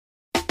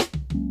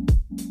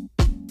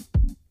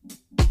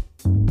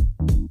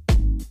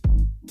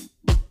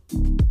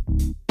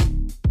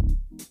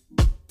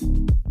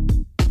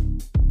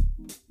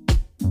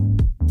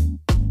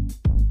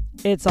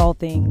It's all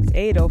things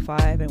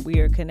 805, and we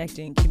are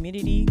connecting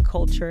community,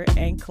 culture,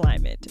 and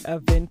climate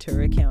of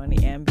Ventura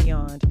County and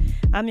beyond.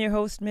 I'm your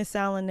host, Miss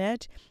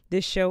Allenette.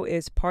 This show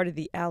is part of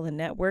the Allen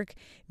Network,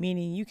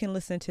 meaning you can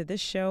listen to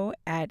this show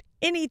at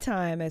any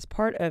time as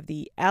part of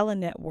the Allen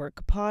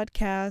Network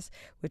podcast,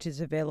 which is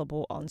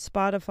available on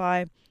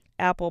Spotify,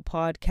 Apple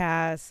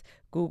Podcasts,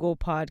 Google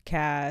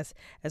Podcasts,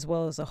 as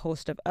well as a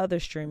host of other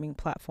streaming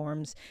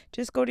platforms.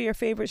 Just go to your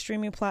favorite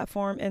streaming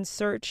platform and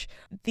search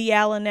the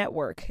Allen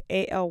Network,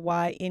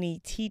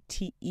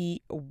 ALYNETTE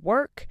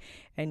work,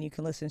 and you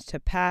can listen to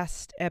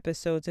past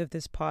episodes of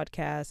this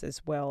podcast as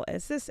well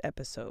as this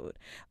episode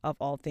of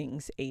All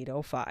Things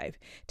 805.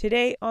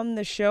 Today on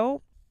the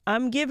show,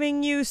 I'm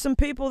giving you some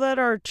people that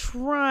are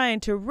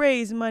trying to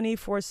raise money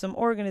for some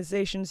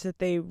organizations that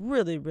they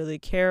really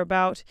care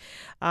about.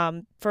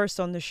 First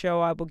on the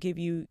show, I will give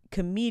you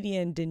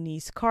comedian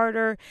Denise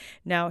Carter.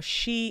 Now,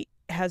 she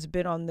has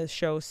been on the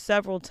show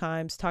several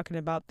times talking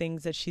about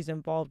things that she's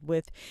involved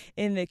with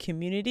in the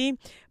community,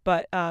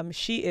 but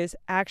she is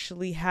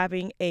actually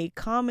having a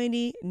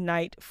comedy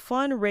night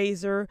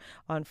fundraiser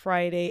on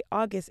Friday,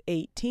 August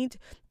 18th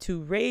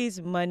to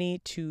raise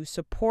money to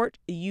support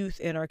youth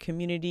in our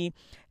community,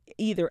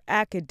 either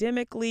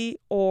academically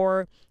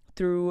or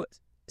through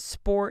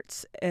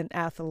sports and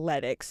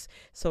athletics.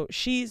 So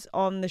she's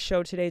on the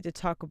show today to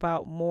talk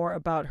about more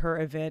about her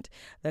event,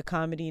 the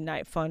Comedy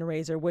Night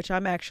Fundraiser, which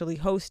I'm actually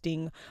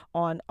hosting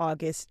on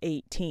August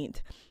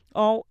 18th.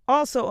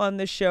 Also on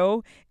the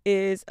show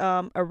is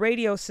a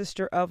radio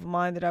sister of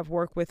mine that I've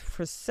worked with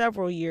for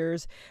several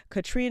years,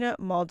 Katrina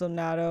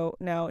Maldonado.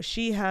 Now,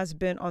 she has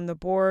been on the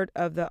board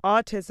of the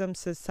Autism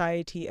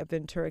Society of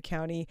Ventura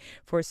County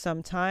for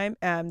some time,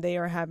 and they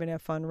are having a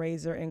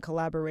fundraiser in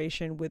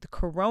collaboration with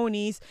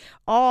Coronis.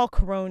 All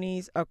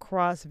Coronis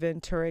across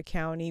Ventura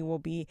County will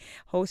be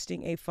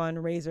hosting a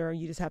fundraiser.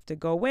 You just have to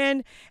go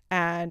in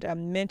and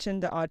mention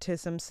the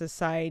Autism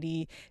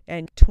Society,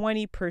 and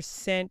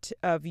 20%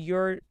 of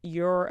your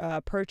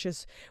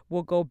purchase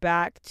will go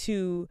back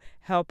to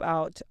help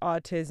out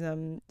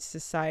Autism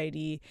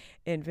Society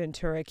in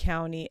Ventura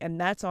County, and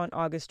that's on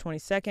August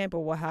 22nd. But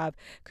we'll have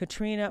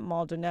Katrina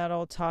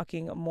Maldonado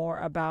talking more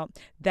about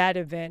that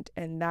event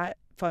and that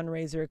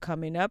fundraiser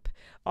coming up.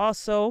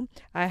 Also,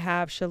 I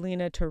have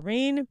Shalina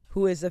Tureen,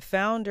 who is the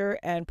founder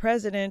and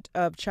president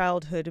of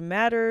Childhood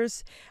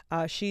Matters.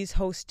 She's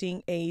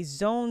hosting a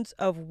Zones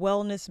of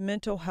Wellness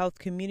Mental Health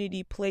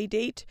Community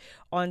Playdate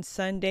on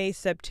Sunday,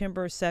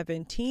 September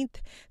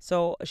 17th.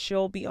 So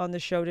she'll be on the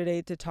show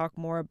today to talk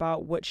more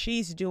about what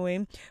she's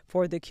doing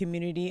for the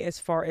community as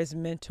far as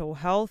mental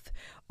health.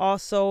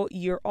 Also,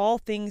 your All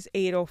Things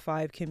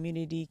 805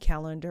 community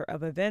calendar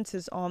of events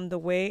is on the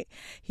way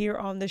here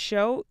on the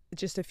show.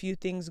 Just a few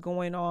things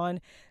going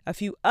on, a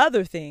few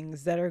other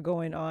things that are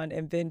going on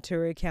in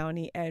Ventura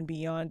County and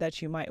beyond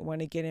that you might want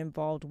to get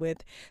involved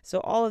with. So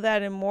all of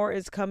that and more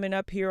is coming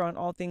up here on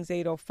All Things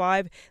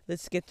 805.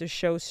 Let's get the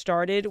show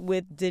started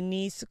with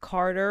Denise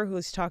Carter,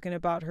 who's talking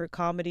about her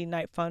Comedy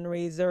Night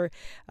Fundraiser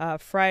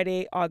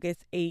Friday,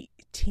 August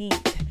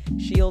 18th.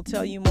 She'll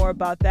tell you more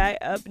about that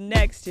up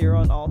next here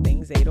on All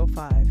Things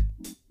 805.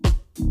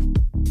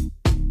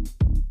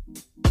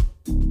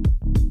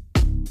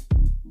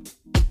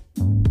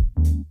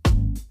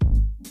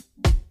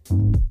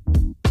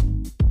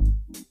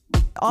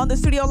 On the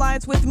studio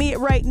lines with me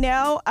right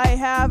now, I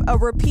have a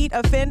repeat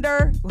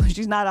offender. Well,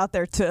 she's not out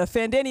there to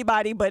offend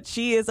anybody, but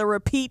she is a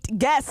repeat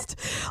guest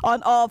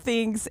on All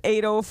Things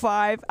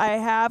 805. I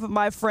have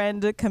my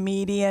friend,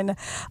 comedian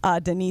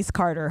Denise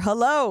Carter.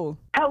 Hello.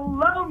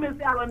 Hello, Miss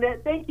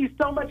Allenette. Thank you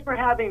so much for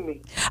having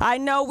me. I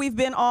know we've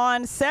been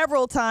on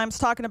several times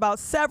talking about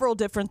several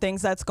different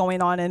things that's going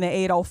on in the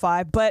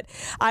 805, but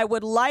I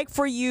would like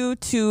for you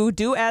to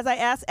do as I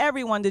ask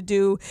everyone to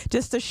do,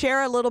 just to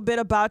share a little bit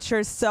about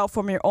yourself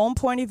from your own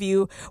point of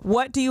view.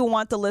 What do you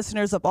want the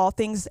listeners of All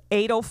Things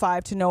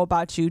 805 to know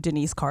about you,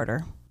 Denise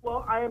Carter?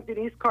 Well, I am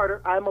Denise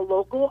Carter. I'm a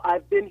local.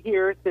 I've been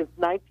here since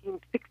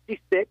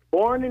 1966,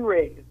 born and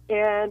raised.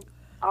 And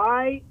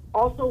I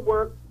also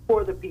work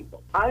for the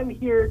people. I'm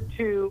here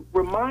to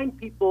remind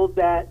people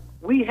that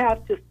we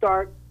have to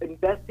start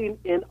investing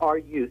in our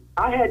youth.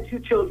 I had 2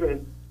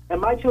 children, and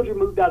my children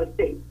moved out of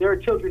state. There are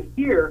children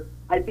here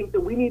I think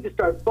that we need to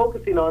start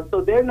focusing on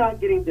so they're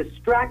not getting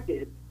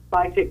distracted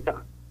by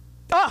TikTok.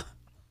 Oh!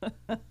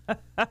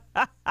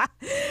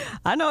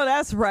 I know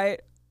that's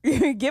right.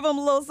 Give them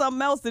a little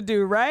something else to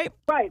do, right?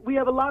 Right. We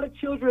have a lot of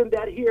children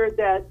that hear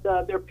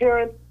that their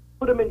parents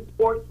put them in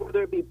sports,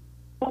 whether it be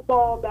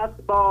football,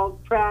 basketball,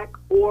 track,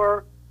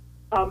 or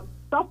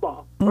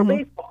softball or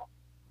baseball.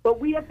 But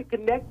we have to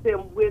connect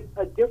them with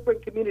a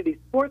different community.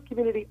 Sports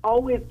community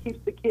always keeps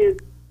the kids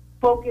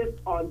focused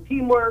on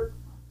teamwork.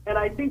 And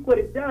I think what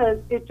it does,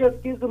 it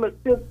just gives them a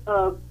sense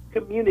of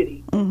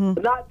community,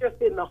 not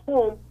just in the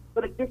home,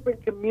 but a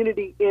different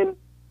community in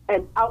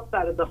and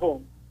outside of the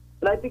home.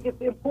 And I think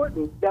it's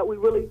important that we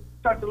really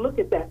start to look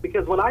at that,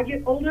 because when I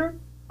get older,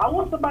 I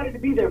want somebody to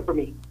be there for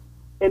me.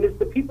 And it's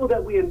the people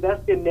that we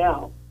invest in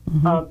now.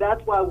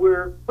 That's why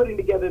we're putting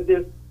together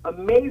this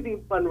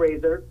amazing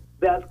fundraiser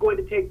that's going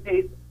to take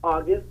place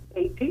August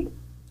 18th.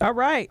 All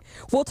right.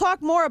 We'll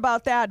talk more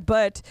about that,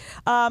 but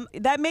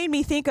that made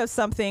me think of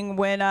something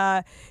when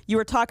you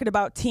were talking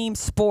about team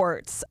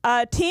sports.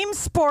 Team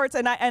sports,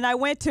 and I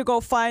went to go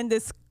find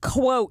this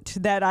quote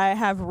that I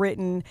have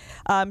written.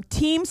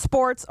 Team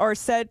sports are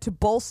said to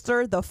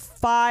bolster the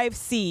 5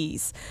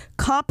 C's: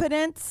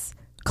 competence,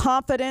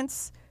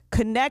 confidence,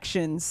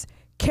 connections,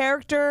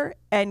 character,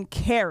 and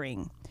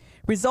caring,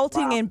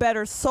 resulting in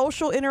better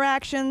social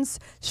interactions,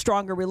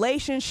 stronger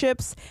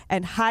relationships,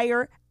 and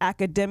higher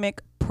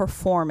academic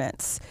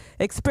performance.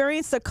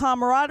 Experience the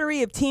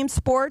camaraderie of team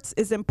sports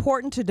is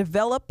important to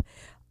develop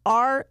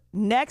our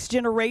next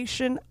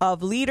generation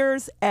of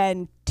leaders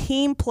and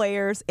team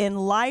players in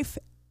life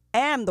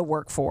and the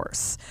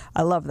workforce.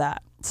 I love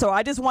that. So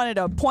I just wanted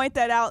to point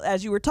that out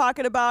as you were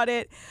talking about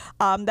it.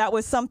 That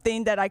was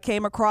something that I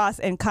came across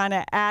and kind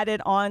of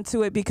added on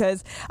to it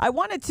because I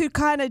wanted to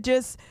kind of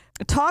just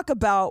talk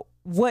about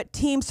what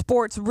team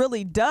sports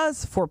really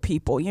does for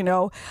people.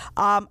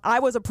 I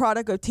was a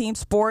product of team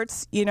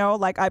sports.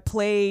 Like I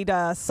played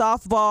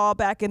softball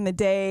back in the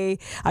day.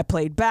 I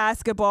played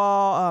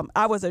basketball.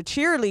 I was a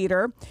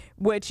cheerleader,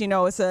 which,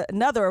 is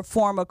another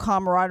form of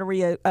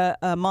camaraderie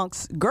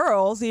amongst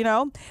girls,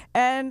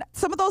 and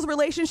some of those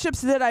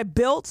relationships that I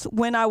built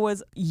when I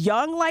was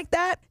young like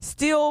that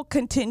still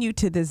continue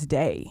to this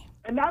day.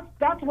 And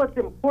that's what's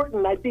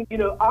important. I think,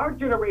 our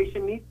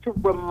generation needs to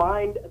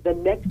remind the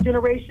next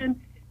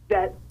generation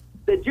that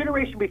the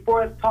generation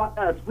before us taught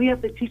us. We have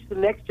to teach the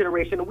next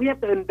generation, and we have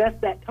to invest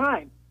that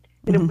time.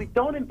 And if we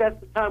don't invest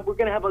the time, we're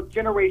going to have a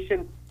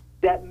generation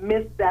that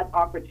missed that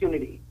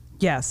opportunity.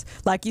 Yes,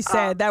 like you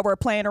said, that we're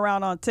playing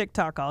around on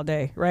TikTok all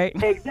day, right?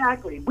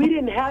 Exactly. We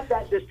didn't have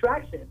that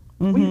distraction.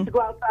 We used to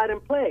go outside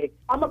and play.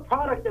 I'm a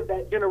product of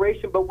that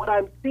generation, but what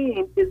I'm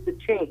seeing is the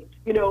change.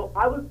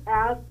 I was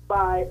asked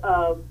by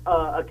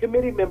a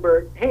committee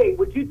member, hey,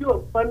 would you do a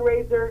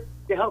fundraiser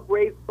to help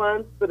raise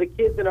funds for the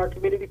kids in our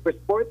community for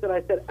sports? And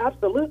I said,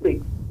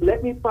 absolutely.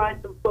 Let me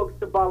find some folks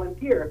to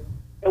volunteer.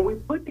 And we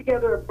put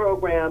together a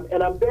program,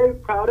 and I'm very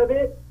proud of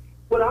it.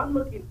 What I'm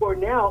looking for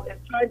now is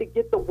trying to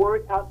get the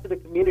word out to the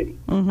community.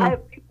 I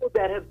have people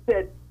that have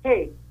said,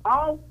 hey,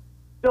 I'll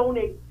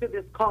donate to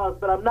this cause,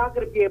 but I'm not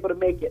going to be able to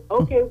make it.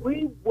 Okay,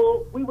 we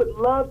would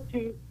love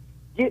to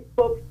get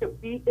folks to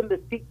be in the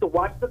seat to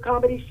watch the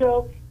comedy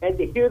show and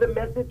to hear the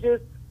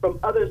messages from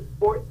other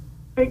sports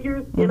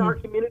figures in our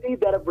community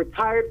that have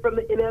retired from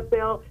the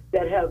NFL,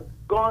 that have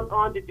gone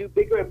on to do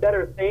bigger and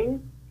better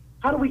things.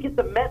 How do we get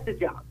the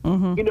message out?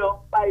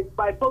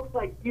 By folks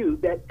like you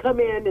that come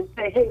in and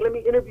say, hey, let me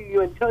interview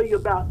you and tell you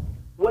about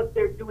what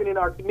they're doing in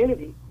our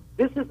community.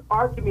 This is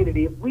our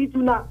community. If we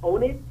do not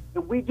own it,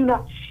 if we do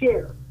not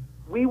share,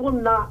 we will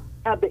not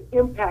have the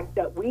impact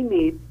that we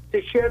need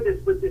to share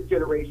this with this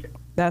generation.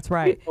 That's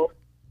right.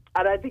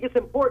 And I think it's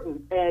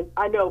important. And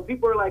I know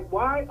people are like,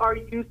 why are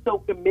you so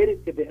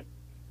committed to this?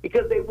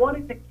 Because they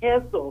wanted to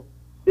cancel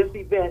this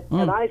event.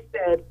 And I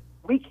said,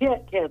 we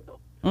can't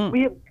cancel.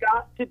 We have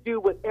got to do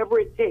whatever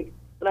it takes.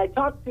 And I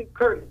talked to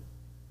Curtis.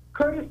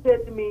 Curtis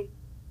said to me,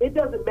 it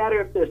doesn't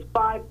matter if there's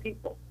 5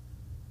 people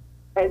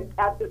and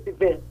at this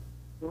event.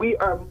 We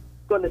are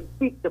going to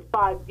speak to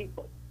 5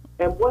 people.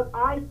 And what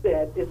I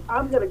said is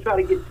I'm going to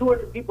try to get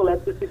 200 people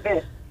at this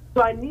event.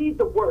 So I need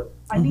the work.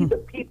 I need the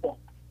people,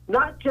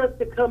 not just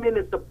to come in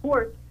and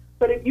support,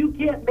 but if you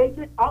can't make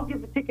it, I'll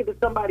give the ticket to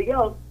somebody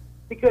else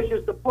because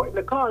you're supporting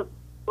the cause.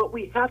 But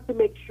we have to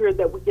make sure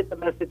that we get the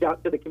message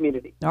out to the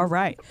community. All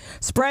right.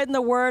 Spreading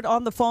the word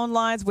on the phone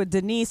lines with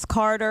Denise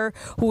Carter,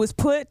 who has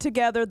put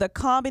together the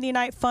Comedy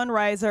Night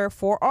fundraiser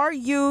for our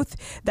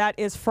youth. That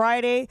is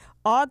Friday,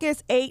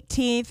 August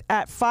 18th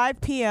at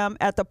 5 p.m.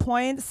 at the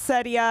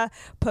Poinsettia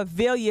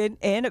Pavilion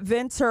in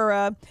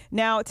Ventura.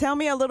 Now, tell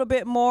me a little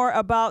bit more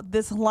about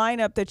this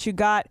lineup that you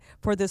got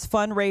for this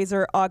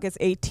fundraiser August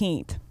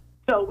 18th.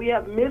 So we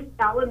have Miss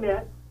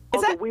Alanette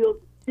on the Wheels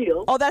of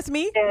Steel. Oh, that's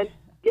me? And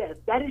yes,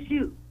 that is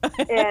you.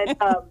 And,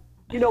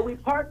 we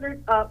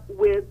partnered up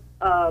with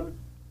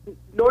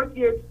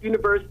Northeast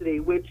University,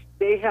 which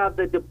they have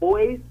the Du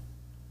Bois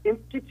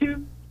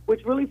Institute,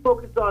 which really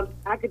focuses on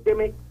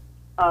academic,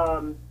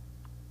 I'm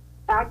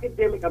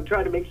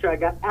trying to make sure I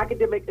got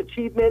academic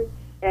achievement.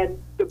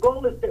 And the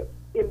goal is to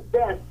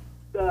invest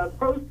the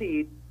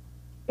proceeds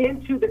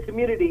into the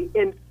community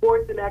in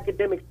sports and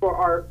academics for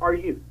our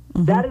youth.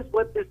 That is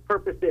what this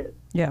purpose is.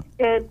 Yeah.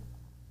 And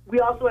we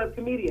also have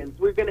comedians.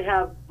 We're going to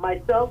have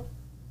myself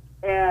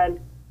and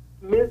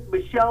Ms.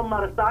 Michelle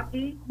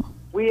Marasaki.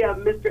 We have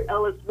Mr.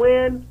 Ellis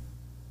Wynn,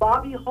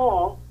 Bobby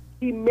Hall.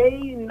 He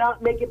may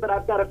not make it, but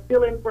I've got a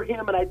fill-in for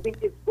him, and I think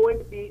it's going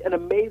to be an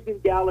amazing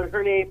gal. And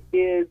her name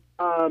is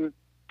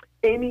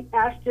Amy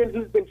Ashton,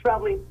 who's been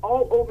traveling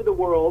all over the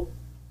world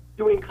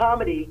doing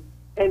comedy,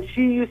 and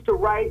she used to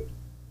write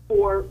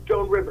for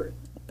Joan Rivers.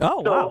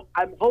 Oh, so wow.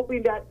 I'm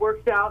hoping that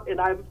works out, and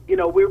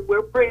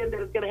we're praying that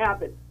it's going to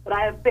happen. But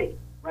I have faith,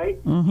 right?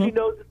 She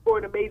knows it's for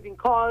an amazing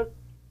cause,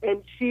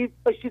 and she's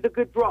a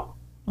good draw.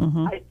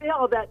 I say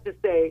all that to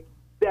say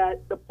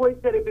that the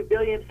Poinsettia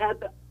Pavilion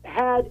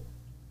had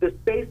the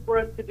space for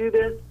us to do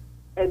this,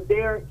 and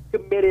they're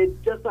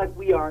committed, just like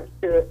we are,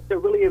 to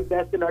really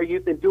invest in our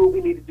youth and do what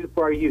we need to do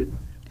for our youth.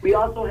 We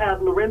also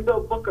have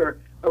Lorenzo Booker,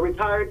 a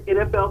retired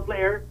NFL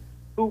player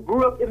who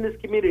grew up in this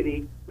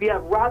community. We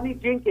have Rodney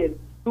Jenkins,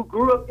 who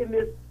grew up in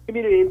this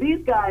community. And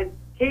these guys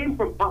came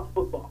from Pop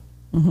football.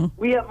 Mm-hmm.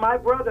 We have my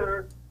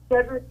brother,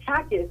 Cedric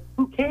Hackett,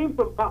 who came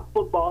from Pop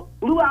football,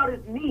 blew out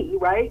his knee,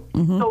 right?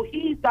 Mm-hmm. So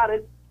he's got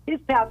his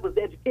path was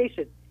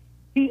education.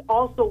 He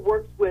also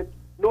works with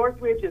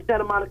Northridge and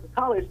Santa Monica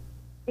College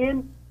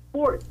in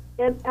sports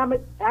and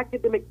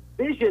academic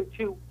vision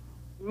to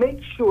make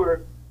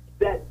sure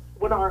that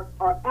when our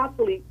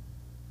athletes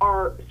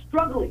are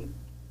struggling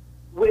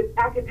with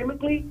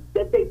academically,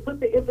 that they put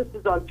the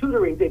emphasis on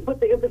tutoring, they put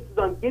the emphasis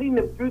on getting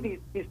them through these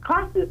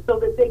classes so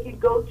that they can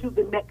go to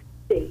the next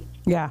stage.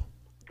 Yeah.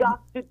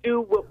 Got to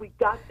do what we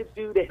got to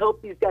do to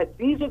help these guys.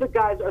 These are the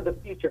guys are the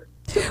future.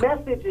 The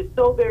message is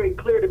so very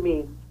clear to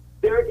me.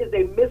 There is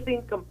a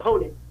missing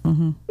component.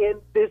 Mm-hmm.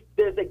 And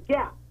there's a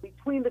gap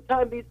between the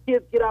time these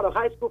kids get out of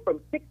high school from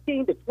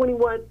 16 to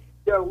 21.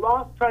 They're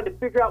lost trying to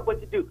figure out what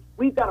to do.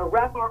 We've got to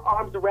wrap our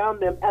arms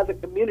around them as a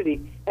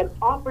community and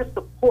offer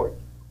support,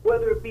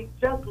 whether it be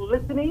just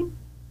listening,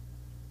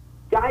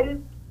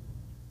 guidance,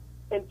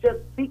 and just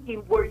seeking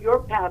where your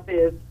path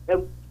is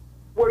and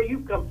where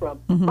you've come from.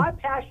 Mm-hmm. My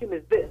passion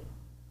is this.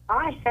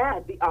 I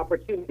had the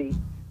opportunity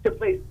to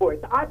play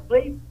sports. I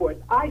played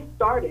sports. I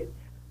started.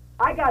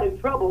 I got in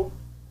trouble.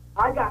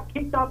 I got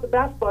kicked off the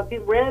basketball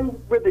team, ran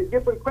with a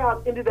different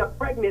crowd, ended up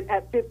pregnant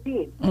at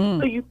 15.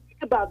 So you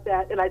think about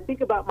that, and I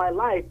think about my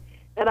life,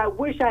 and I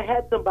wish I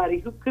had somebody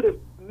who could have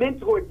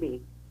mentored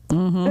me.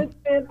 Mm-hmm. Since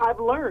then, I've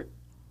learned.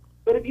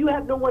 But if you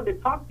have no one to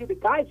talk to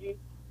guide you,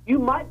 you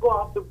might go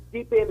off the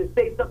deep end and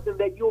say something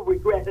that you'll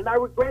regret. And I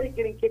regretted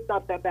getting kicked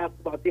off that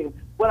basketball team.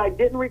 What I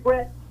didn't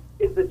regret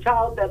is the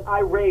child that I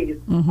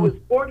raised, who is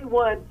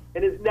 41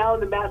 and is now in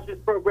the master's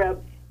program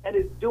and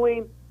is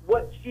doing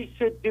what she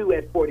should do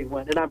at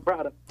 41, and I'm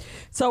proud of her.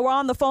 So we're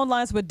on the phone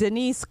lines with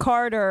Denise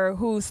Carter,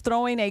 who's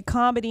throwing a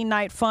comedy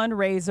night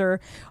fundraiser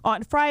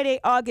on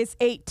Friday, August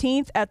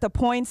 18th at the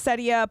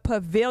Poinsettia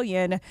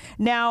Pavilion.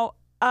 Now,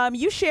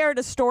 you shared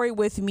a story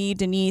with me,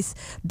 Denise,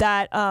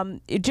 that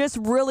it just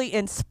really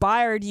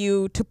inspired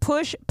you to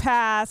push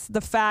past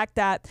the fact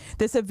that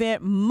this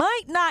event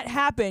might not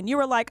happen. You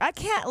were like, I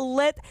can't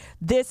let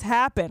this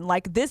happen.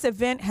 Like, this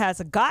event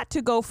has got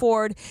to go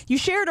forward. You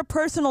shared a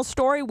personal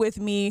story with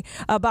me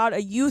about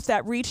a youth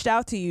that reached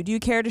out to you. Do you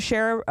care to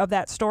share of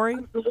that story?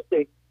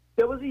 Absolutely.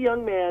 There was a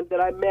young man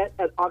that I met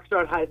at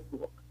Oxnard High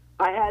School.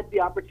 I had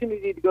the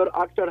opportunity to go to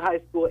Oxnard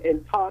High School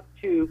and talk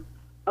to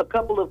a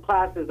couple of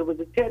classes. It was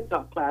a TED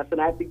Talk class,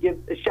 and I have to give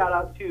a shout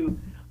out to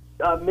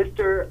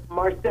Mr.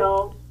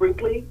 Marcel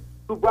Brinkley,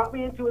 who brought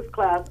me into his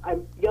class. I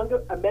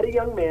met a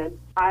young man.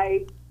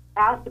 I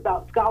asked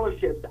about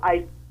scholarships.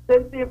 I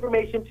sent the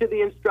information to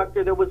the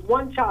instructor. There was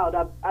one child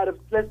out of,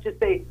 let's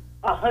just say,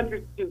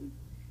 100 students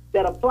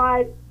that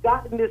applied,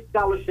 got in this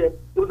scholarship.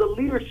 It was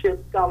a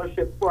leadership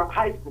scholarship for a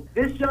high school.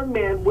 This young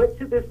man went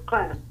to this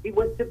class. He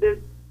went to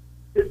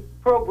this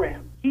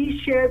program. He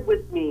shared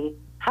with me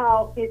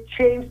how it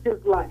changed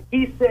his life.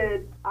 He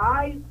said,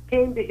 I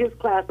came to his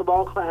class of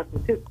all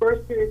classes, his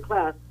first period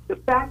class. The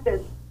fact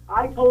that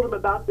I told him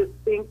about this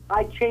thing,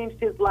 I changed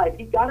his life.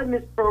 He got in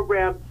this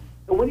program,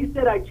 and when he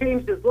said I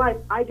changed his life,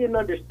 I didn't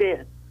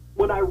understand.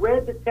 When I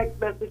read the text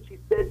message he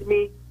said to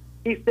me,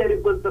 he said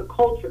it was the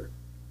culture.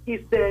 He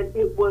said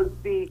it was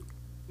the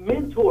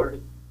mentors,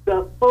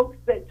 the folks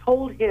that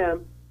told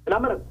him, and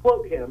I'm going to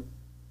quote him,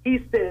 he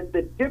said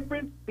the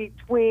difference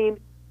between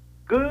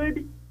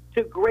good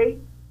to great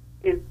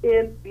is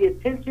in the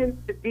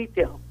attention to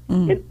detail.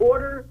 In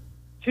order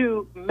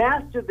to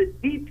master the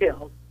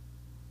details,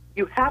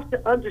 you have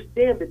to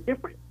understand the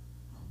difference.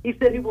 He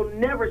said he will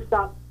never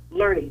stop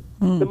learning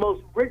the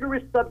most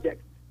rigorous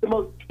subjects, the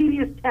most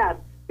tedious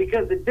tasks,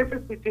 because the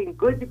difference between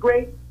good to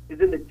great is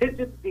in the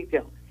attention to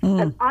detail.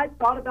 And I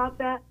thought about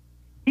that.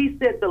 He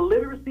said the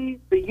literacy,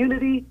 the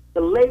unity,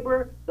 the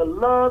labor, the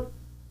love,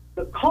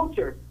 the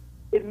culture,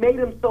 it made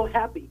him so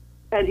happy.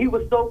 And he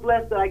was so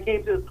blessed that I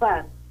came to his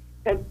class.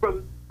 And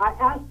I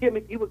asked him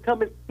if he would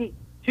come and speak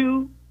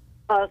to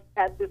us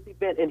at this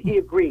event, and he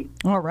agreed.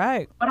 All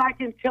right. What I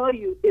can tell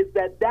you is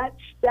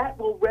that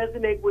will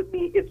resonate with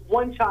me. It's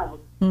one child.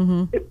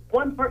 If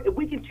if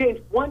we can change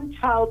one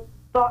child's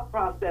thought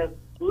process,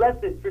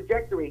 lesson,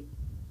 trajectory,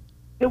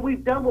 then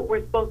we've done what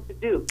we're supposed to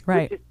do,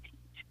 right, which is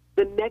teach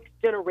the next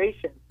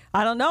generation.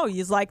 I don't know.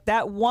 He's like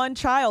that one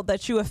child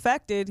that you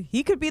affected.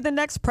 He could be the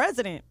next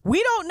president.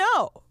 We don't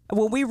know.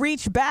 When we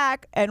reach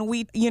back and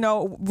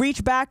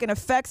reach back and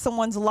affect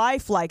someone's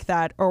life like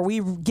that, or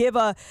we give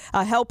a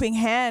helping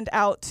hand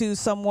out to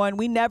someone,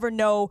 we never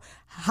know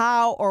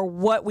how or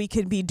what we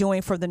could be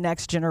doing for the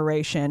next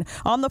generation.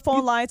 On the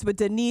phone lines with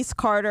Denise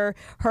Carter,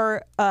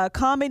 her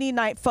comedy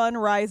night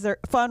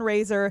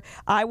fundraiser.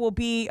 I will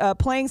be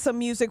playing some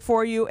music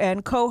for you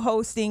and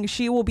co-hosting.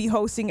 She will be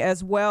hosting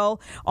as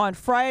well on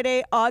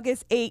Friday,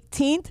 August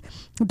 18th.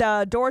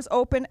 The doors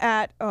open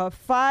at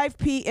 5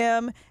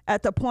 p.m.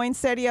 at the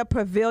Poinsettia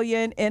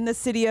Pavilion in the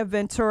city of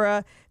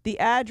Ventura. The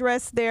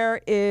address there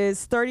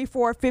is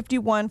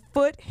 3451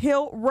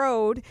 Foothill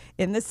Road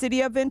in the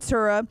city of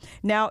Ventura.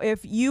 Now,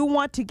 if you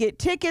want to get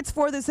tickets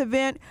for this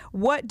event,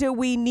 what do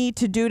we need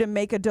to do to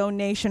make a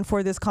donation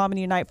for this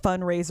Comedy Night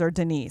fundraiser,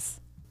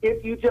 Denise?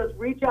 If you just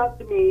reach out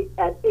to me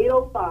at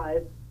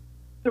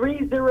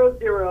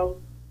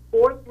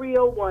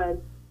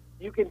 805-300-4301,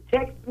 you can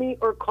text me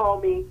or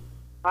call me.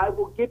 I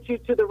will get you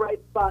to the right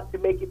spot to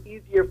make it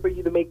easier for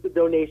you to make the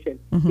donation.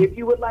 If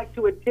you would like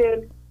to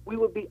attend, we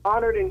would be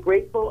honored and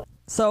grateful.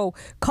 So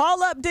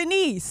call up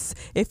Denise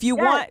if you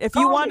want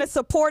to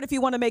support, if you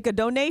want to make a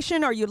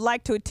donation, or you'd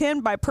like to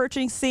attend by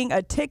purchasing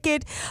a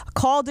ticket.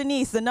 Call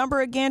Denise. The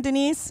number again,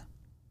 Denise?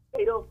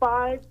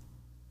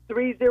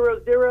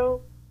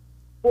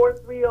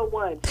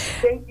 805-300-4301.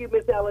 Thank you,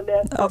 Ms.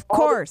 Alanette. Of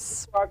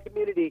course. For our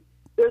community.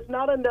 There's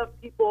not enough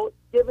people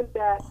giving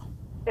back,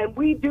 and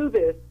we do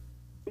this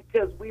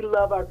because we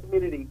love our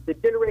community. The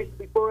generation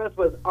before us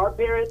was our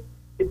parents.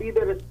 To be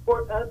there to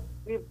support us,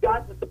 we've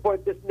got to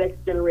support this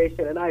next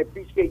generation, and I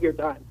appreciate your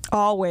time.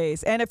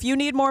 Always. And if you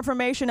need more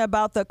information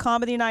about the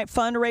Comedy Night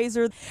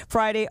fundraiser,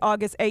 Friday,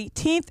 August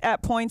 18th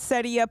at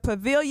Poinsettia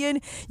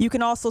Pavilion, you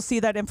can also see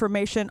that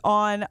information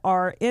on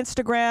our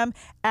Instagram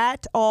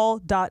at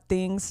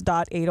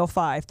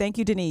all.things.805. Thank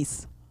you,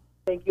 Denise.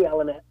 Thank you,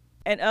 Alanette.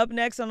 And up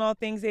next on All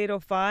Things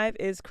 805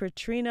 is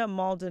Katrina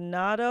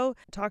Maldonado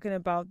talking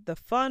about the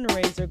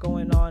fundraiser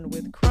going on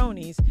with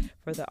Cronies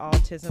for the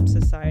Autism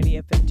Society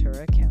of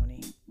Ventura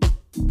County.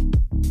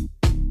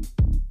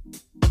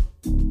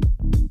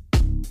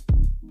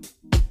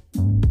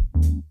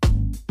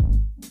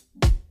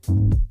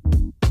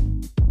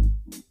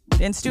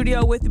 In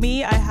studio with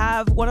me, I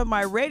have one of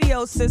my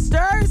radio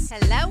sisters.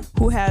 Hello.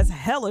 Who has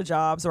hella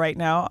jobs right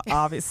now,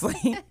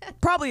 obviously.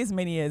 Probably as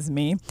many as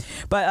me.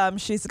 But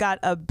she's got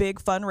a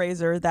big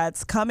fundraiser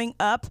that's coming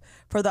up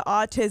for the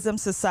Autism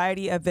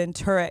Society of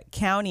Ventura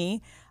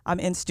County. I'm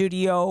in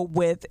studio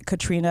with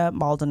Katrina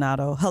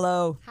Maldonado.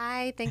 Hello.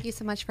 Hi, thank you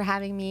so much for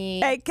having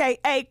me.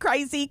 AKA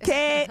Crazy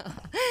Kid.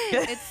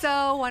 It's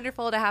so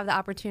wonderful to have the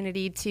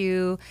opportunity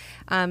to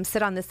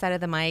sit on this side of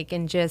the mic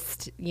and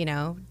just,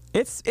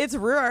 It's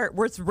rare.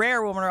 It's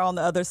rare when we're on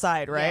the other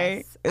side,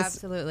 right? Yes,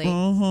 absolutely.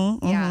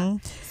 Yeah.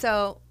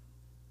 So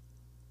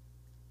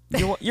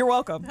you're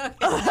welcome.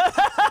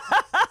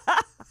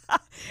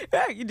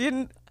 Yeah, you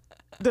didn't.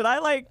 Did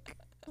I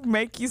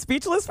make you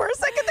speechless for a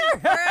second there?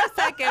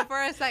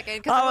 for a second,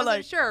 because I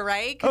wasn't sure,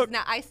 right? Because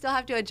now I still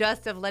have to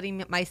adjust of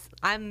letting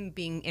I'm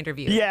being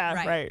interviewed.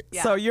 Yeah, right.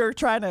 Yeah. So you're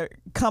trying to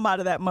come out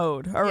of that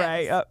mode, all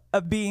right,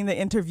 of being the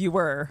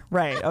interviewer,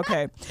 right?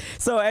 Okay.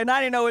 So, and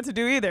I didn't know what to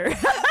do either.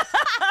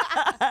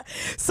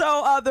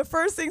 So the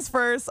first things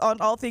first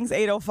on All Things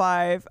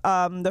 805,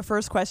 the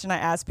first question I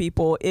ask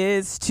people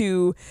is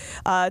to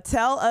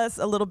tell us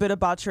a little bit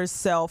about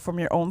yourself from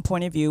your own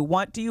point of view.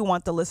 What do you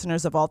want the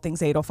listeners of All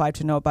Things 805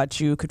 to know about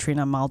you,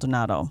 Katrina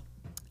Maldonado?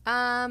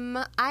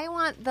 I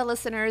want the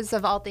listeners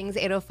of All Things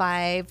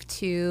 805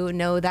 to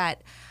know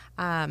that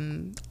I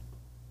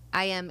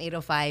am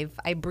 805.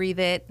 I breathe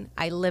it,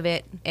 I live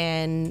it,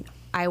 and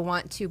I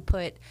want to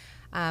put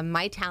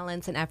my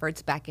talents and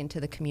efforts back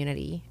into the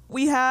community.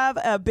 We have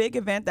a big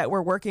event that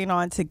we're working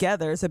on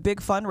together. It's a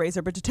big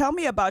fundraiser, but to tell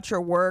me about your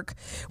work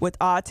with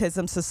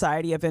Autism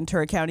Society of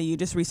Ventura County. You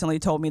just recently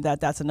told me that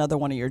that's another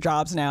one of your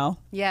jobs now.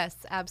 Yes,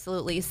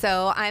 absolutely.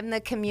 So I'm the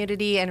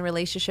Community and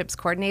Relationships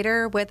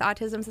Coordinator with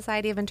Autism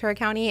Society of Ventura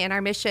County, and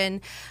our mission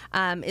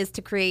is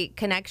to create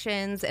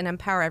connections and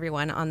empower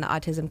everyone on the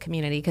autism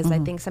community, because I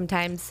think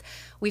sometimes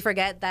we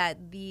forget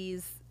that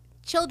these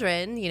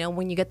children,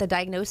 when you get the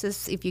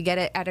diagnosis, if you get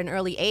it at an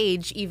early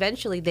age,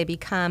 eventually they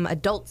become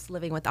adults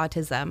living with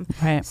autism.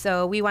 Right.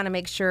 So we want to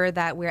make sure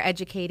that we're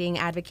educating,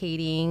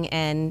 advocating,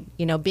 and,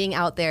 being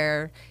out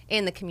there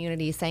in the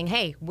community saying,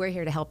 hey, we're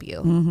here to help you.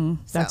 Mm-hmm.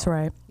 That's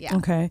right. Yeah.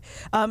 Okay.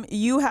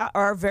 You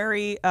are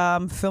very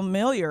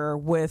familiar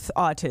with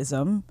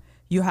autism.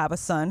 You have a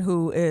son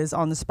who is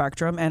on the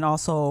spectrum, and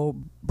also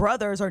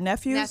brothers or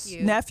nephews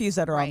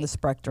that are on the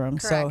spectrum.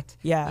 Correct. So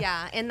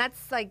yeah, and that's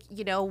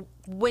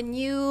when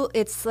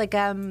it's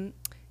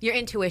your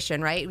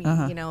intuition, right?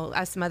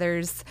 Us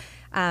mothers,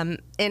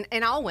 and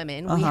all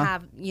women, we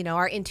have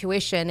our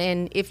intuition,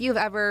 and if you've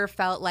ever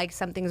felt like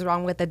something's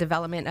wrong with the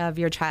development of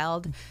your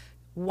child,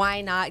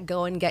 why not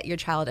go and get your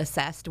child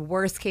assessed?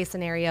 Worst case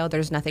scenario,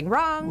 there's nothing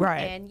wrong.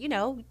 Right.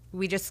 And,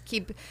 we just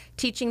keep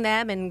teaching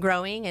them and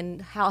growing and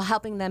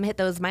helping them hit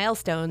those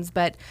milestones.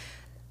 But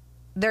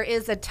there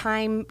is a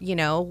time,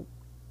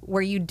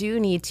 where you do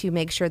need to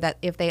make sure that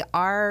if they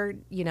are,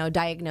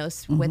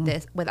 diagnosed with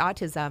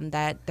autism,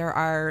 that there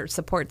are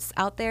supports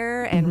out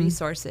there and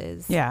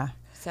resources. Yeah.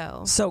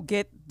 So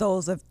get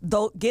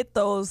get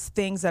those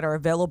things that are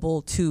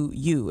available to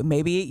you.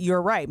 Maybe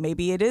you're right.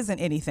 Maybe it isn't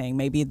anything.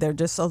 Maybe they're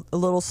just a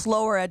little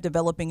slower at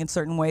developing in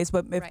certain ways.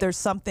 But if there's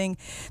something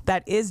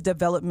that is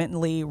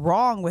developmentally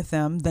wrong with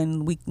them,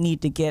 then we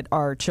need to get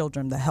our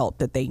children the help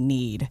that they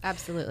need.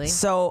 Absolutely.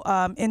 So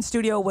in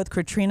studio with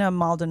Katrina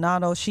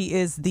Maldonado. She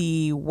is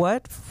the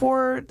what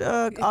for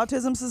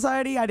Autism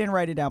Society? I didn't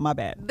write it down. My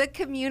bad. The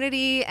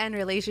Community and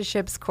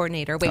Relationships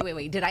Coordinator.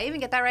 Wait. Did I even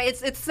get that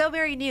right? It's so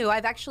very new.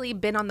 I've actually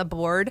been on the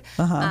board.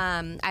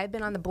 I've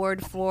been on the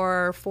board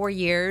for 4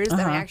 years,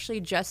 and I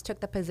actually just took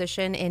the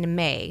position in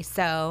May.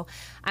 So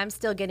I'm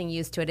still getting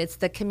used to it. It's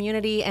the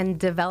Community and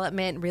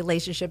Development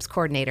Relationships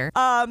Coordinator.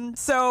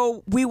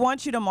 So we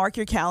want you to mark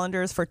your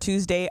calendars for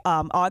Tuesday,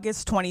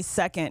 August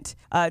 22nd.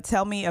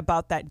 Tell me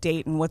about that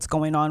date and what's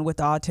going on with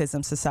the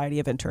Autism Society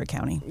of Ventura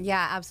County.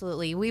 Yeah,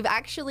 absolutely. We've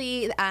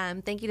actually,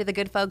 thank you to the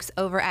good folks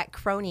over at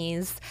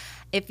Cronies.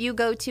 If you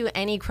go to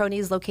any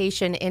Cronies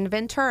location in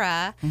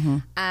Ventura,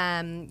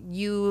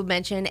 you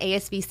mention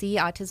ASVC,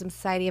 Autism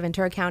Society of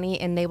Ventura County,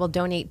 and they will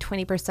donate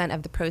 20%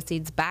 of the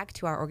proceeds back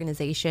to our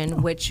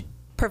organization, which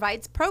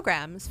provides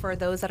programs for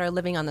those that are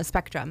living on the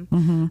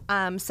spectrum.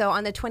 So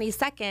on the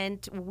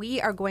 22nd, we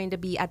are going to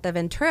be at the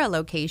Ventura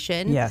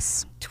location.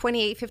 Yes.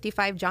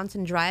 2855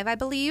 Johnson Drive, I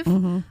believe.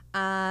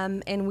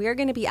 And we're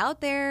going to be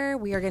out there.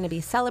 We are going to be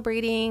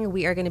celebrating.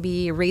 We are going to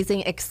be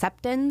raising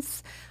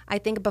acceptance. I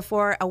think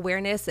before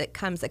awareness, it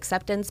comes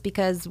acceptance,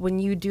 because when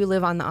you do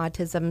live on the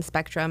autism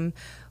spectrum,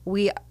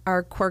 we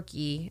are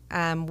quirky.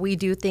 We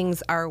do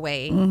things our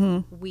way.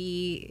 And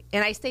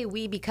I say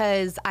we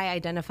because I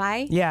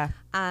identify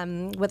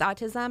with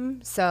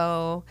autism.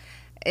 So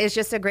it's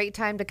just a great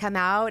time to come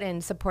out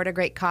and support a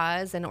great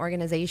cause and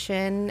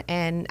organization.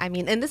 And I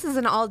mean, and this is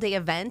an all-day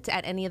event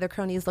at any of the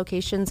Cronies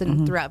locations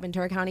and throughout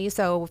Ventura County.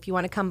 So if you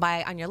want to come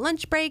by on your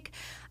lunch break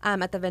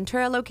at the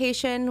Ventura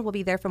location, we'll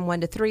be there from 1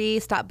 to 3.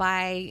 Stop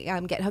by,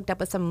 get hooked up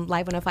with some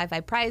Live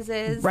 105.5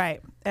 prizes.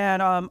 Right.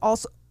 And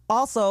also,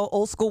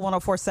 Old School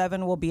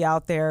 104.7 will be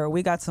out there.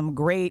 We got some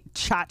great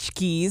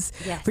tchotchkes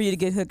for you to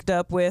get hooked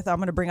up with. I'm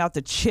going to bring out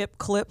the chip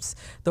clips,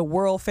 the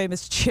world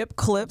famous chip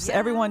clips.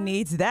 Everyone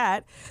needs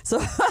that.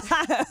 So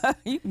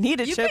you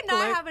need a chip clip. You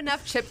cannot have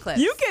enough chip clips.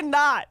 You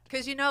cannot.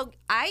 Because, you know,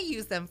 I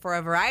use them for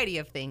a variety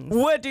of things.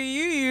 What do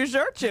you use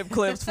your chip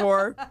clips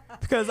for?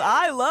 Because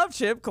I love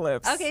chip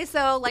clips. Okay,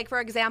 so like, for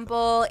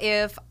example,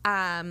 if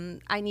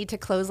I need to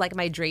close like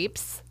my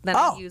drapes, then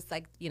I use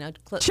like, you know,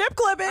 chip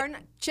clip it. Or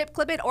chip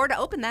clip it, or to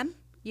open them.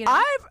 You know?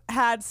 I've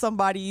had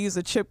somebody use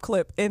a chip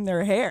clip in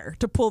their hair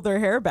to pull their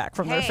hair back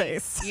from their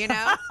face. You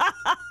know?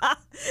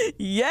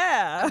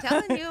 Yeah. I'm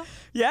telling you.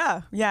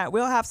 Yeah.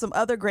 We'll have some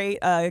other great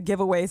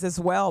giveaways as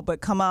well, but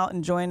come out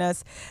and join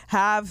us.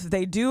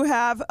 They do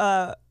have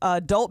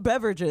adult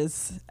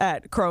beverages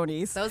at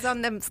Cronies. Those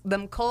on them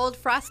cold,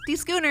 frosty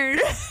schooners.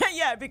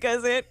 Yeah,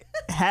 because it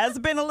has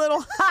been a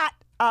little hot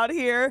out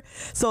here.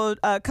 So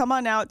come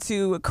on out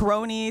to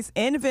Cronies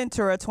in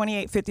Ventura,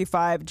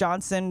 2855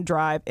 Johnson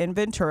Drive in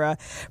Ventura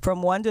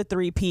from 1 to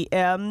 3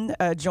 p.m.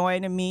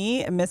 Join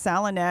me, Miss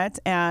Alanette,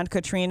 and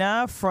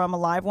Katrina from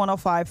Live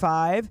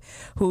 105.5,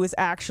 who is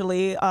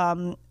actually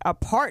a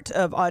part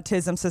of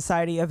Autism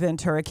Society of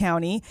Ventura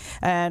County.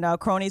 And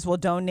Cronies will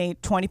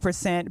donate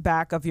 20%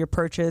 back of your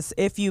purchase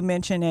if you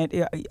mention it.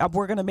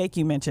 We're going to make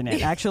you mention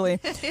it. Actually,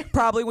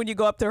 probably when you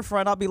go up there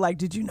front, I'll be like,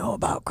 did you know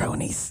about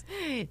Cronies?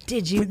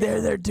 Did you?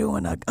 They're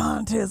doing an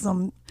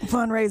autism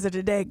fundraiser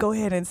today. Go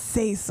ahead and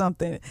say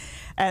something.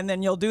 And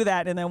then you'll do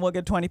that, and then we'll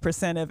get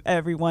 20% of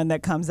everyone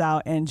that comes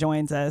out and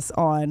joins us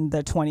on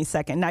the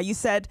 22nd. Now, you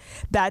said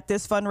that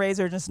this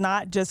fundraiser is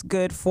not just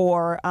good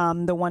for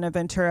the one in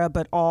Ventura,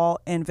 but all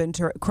in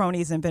Ventura,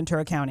 Cronies in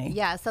Ventura County.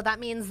 Yeah, so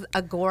that means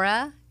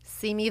Agora,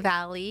 Simi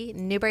Valley,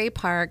 Newberry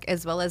Park,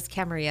 as well as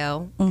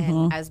Camarillo.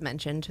 And as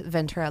mentioned,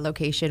 Ventura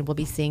location will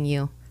be seeing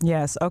you.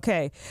 Yes.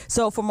 Okay.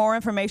 So for more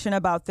information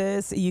about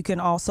this, you can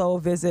also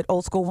visit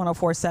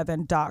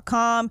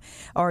oldschool1047.com,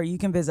 or you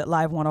can visit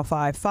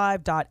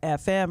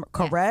live1055.fm,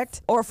 correct?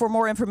 Yes. Or for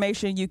more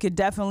information, you could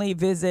definitely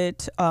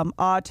visit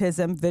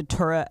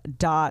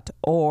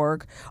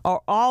autismventura.org,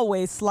 or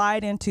always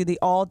slide into the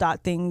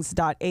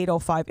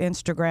all.things.805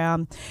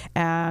 Instagram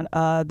and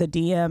the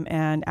DM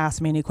and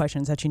ask me any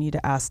questions that you need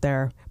to ask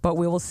there. But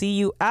we will see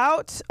you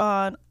out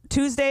on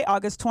Tuesday,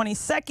 August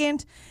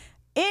 22nd.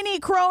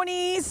 Any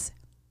Cronies?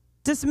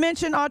 Just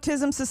mention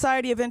Autism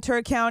Society of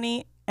Ventura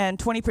County, and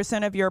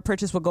 20% of your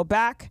purchase will go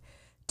back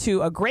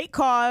to a great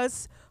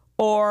cause,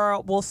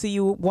 or we'll see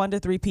you 1 to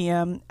 3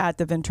 p.m. at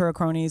the Ventura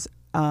Cronies.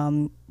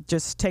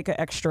 Just take an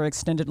extra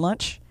extended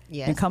lunch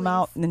and come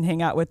out and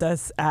hang out with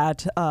us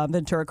at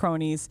Ventura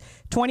Cronies,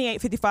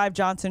 2855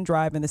 Johnson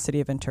Drive in the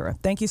city of Ventura.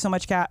 Thank you so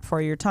much, Kat, for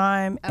your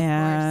time.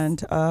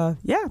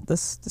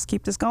 Let's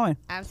keep this going.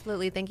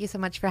 Absolutely. Thank you so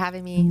much for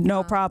having me.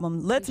 No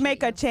problem. Let's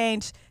make a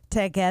change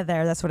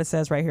together. That's what it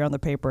says right here on the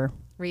paper.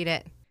 Read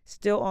it.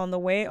 Still on the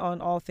way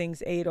on All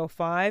Things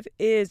 805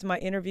 is my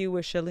interview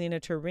with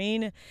Shalina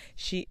Tureen.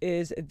 She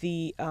is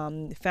the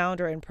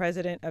founder and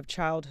president of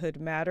Childhood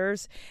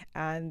Matters,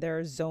 and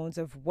their Zones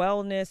of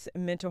Wellness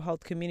mental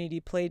health community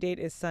playdate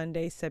is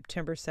Sunday,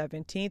 September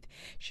 17th.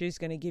 She's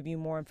going to give you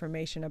more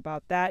information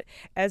about that,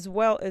 as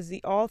well as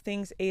the All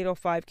Things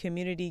 805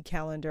 community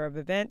calendar of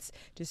events.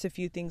 Just a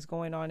few things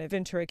going on in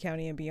Ventura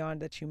County and beyond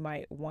that you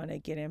might want to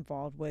get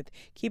involved with.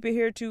 Keep it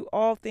here to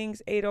All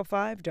Things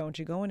 805. Don't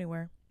you go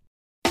anywhere.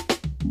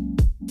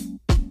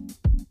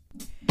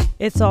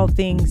 It's All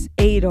Things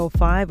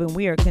 805, and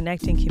we are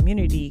connecting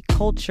community,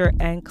 culture,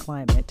 and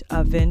climate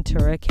of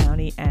Ventura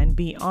County and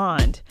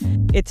beyond.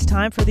 It's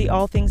time for the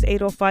All Things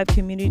 805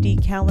 community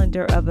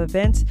calendar of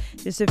events.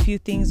 Just a few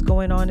things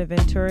going on in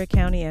Ventura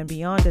County and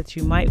beyond that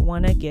you might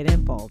want to get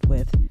involved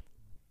with.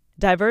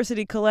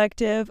 Diversity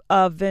Collective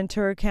of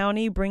Ventura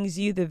County brings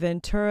you the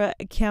Ventura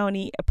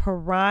County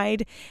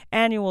Pride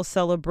annual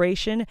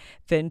celebration,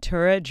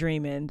 Ventura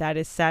Dreamin'. That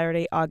is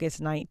Saturday,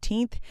 August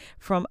 19th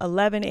from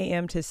 11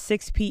 a.m. to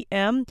 6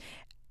 p.m.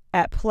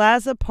 at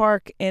Plaza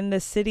Park in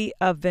the city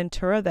of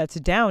Ventura. That's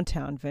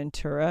downtown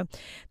Ventura.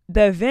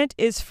 The event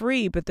is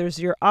free, but there's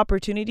your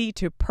opportunity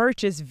to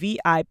purchase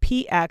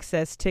VIP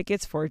access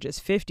tickets for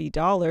just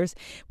 $50,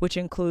 which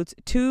includes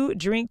 2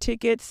 drink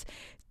tickets,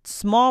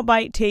 small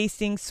bite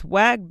tasting,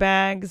 swag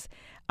bags.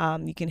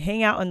 You can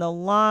hang out in the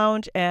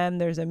lounge,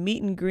 and there's a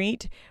meet and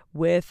greet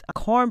with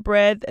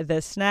cornbread, the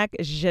snack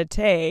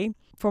jeté.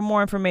 For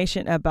more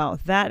information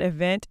about that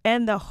event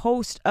and the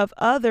host of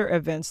other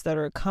events that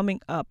are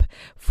coming up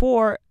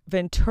for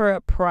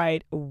Ventura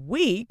Pride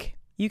Week,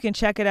 you can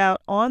check it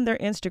out on their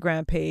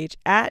Instagram page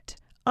at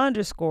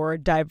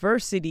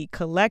 _Diversity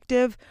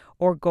Collective,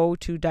 or go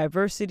to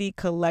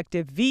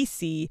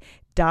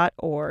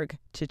diversitycollectivevc.org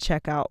to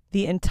check out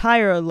the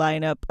entire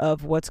lineup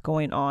of what's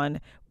going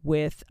on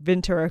with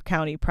Ventura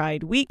County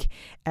Pride Week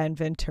and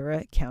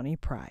Ventura County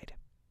Pride.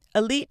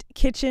 Elite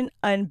Kitchen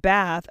and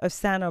Bath of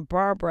Santa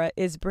Barbara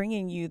is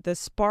bringing you the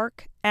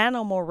Spark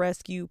Animal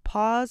Rescue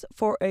Pause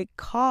for a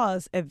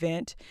Cause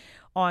event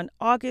on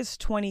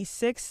August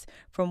 26th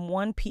from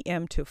 1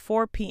 p.m. to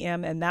 4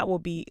 p.m. and that will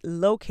be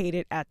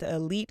located at the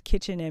Elite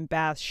Kitchen and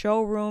Bath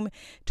Showroom,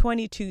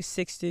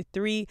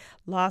 2263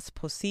 Las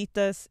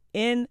Positas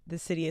in the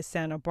city of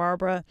Santa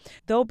Barbara.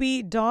 There'll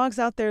be dogs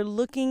out there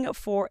looking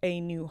for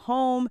a new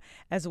home,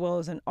 as well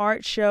as an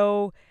art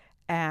show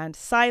and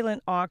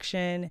silent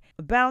auction,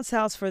 a bounce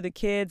house for the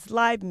kids,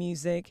 live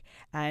music,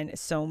 and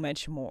so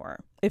much more.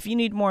 If you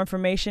need more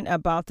information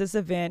about this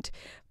event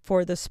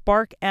for the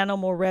Spark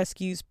Animal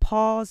Rescue's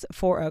Pause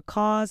for a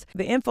Cause,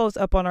 the info's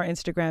up on our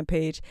Instagram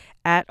page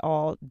at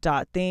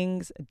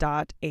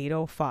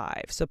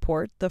all.things.805.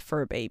 Support the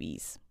fur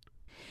babies.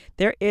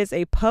 There is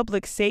a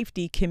public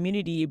safety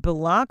community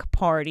block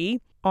party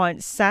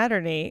on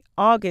Saturday,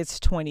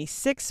 August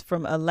 26th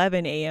from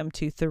 11 a.m.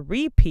 to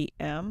 3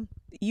 p.m.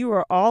 You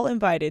are all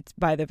invited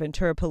by the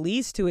Ventura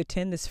Police to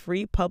attend this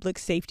free public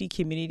safety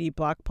community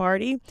block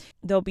party.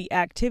 There'll be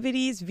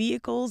activities,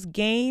 vehicles,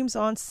 games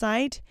on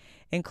site,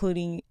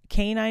 including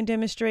canine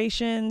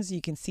demonstrations.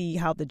 You can see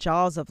how the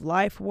jaws of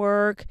life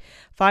work,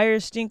 fire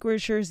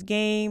extinguishers,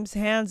 games,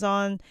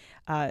 hands-on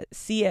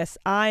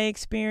CSI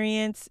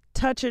experience,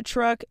 touch a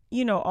truck,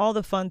 all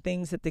the fun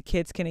things that the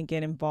kids can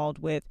get involved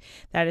with.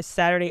 That is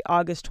Saturday,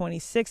 August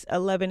 26th,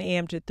 11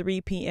 a.m. to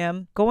 3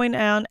 p.m. Going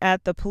on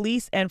at the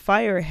police and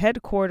fire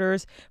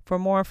headquarters. For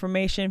more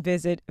information,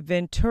 visit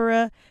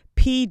venturapd.org.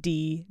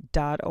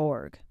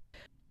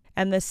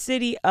 And the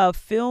city of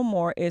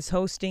Fillmore is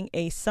hosting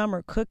a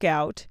summer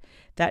cookout.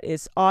 That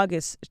is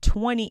August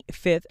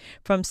 25th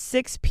from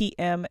 6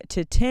 p.m.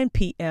 to 10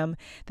 p.m.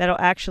 That'll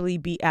actually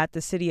be at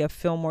the city of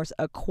Fillmore's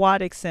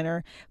Aquatic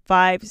Center,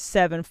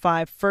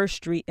 575 First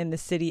Street in the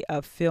city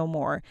of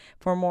Fillmore.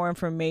 For more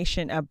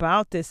information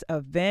about this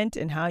event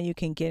and how you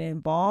can get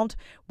involved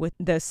with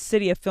the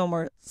City of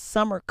Fillmore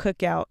Summer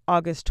Cookout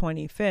August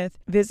 25th,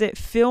 visit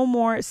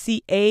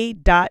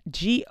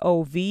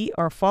fillmoreca.gov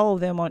or follow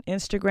them on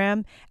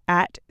Instagram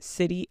at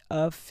City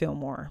of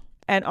Fillmore.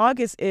 And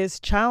August is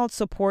Child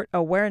Support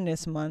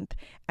Awareness Month,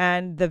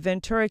 and the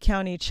Ventura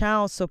County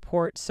Child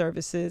Support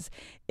Services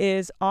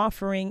is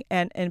offering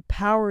an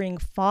Empowering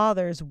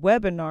Fathers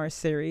webinar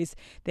series.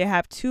 They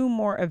have 2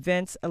 more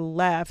events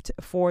left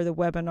for the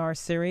webinar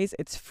series.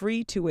 It's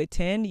free to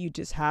attend. You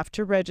just have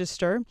to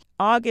register.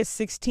 August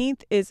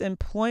 16th is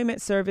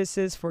Employment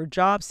Services for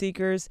Job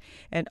Seekers,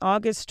 and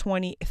August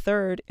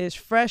 23rd is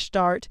Fresh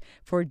Start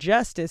for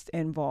Justice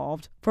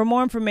Involved. For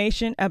more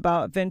information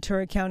about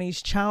Ventura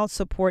County's Child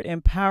Support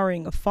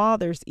Empowering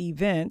Fathers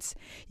events,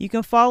 you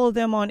can follow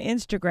them on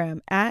Instagram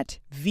at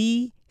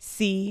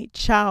VC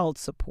Child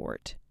Support.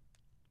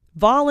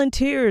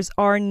 Volunteers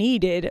are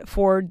needed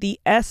for the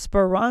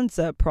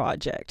Esperanza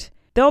Project.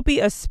 There'll be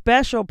a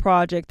special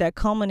project that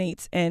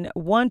culminates in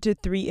 1 to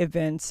 3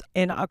 events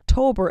in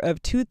October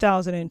of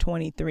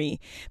 2023.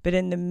 But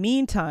in the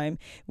meantime,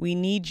 we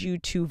need you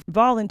to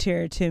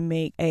volunteer to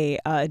make a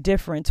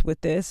difference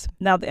with this.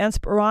 Now, the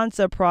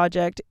Esperanza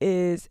Project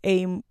is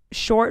a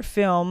short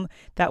film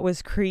that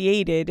was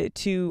created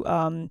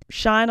to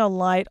shine a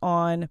light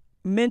on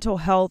mental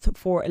health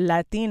for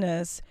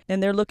Latinas,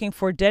 and they're looking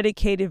for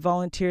dedicated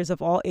volunteers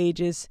of all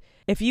ages.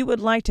 If you would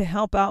like to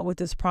help out with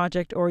this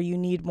project or you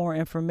need more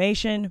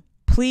information,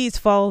 please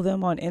follow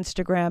them on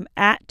Instagram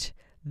at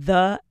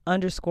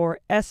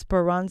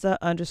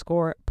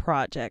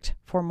 _Esperanza_project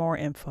for more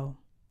info.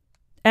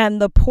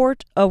 And the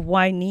Port of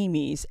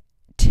Huenemi's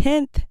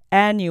 10th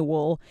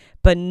annual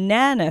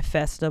Banana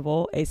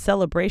Festival, a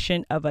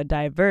celebration of a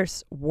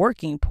diverse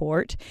working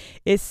port,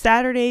 is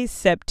Saturday,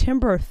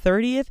 September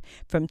 30th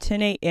from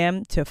 10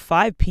 a.m. to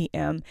 5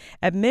 p.m.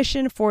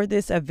 Admission for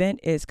this event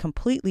is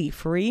completely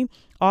free.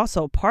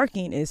 Also,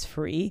 parking is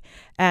free.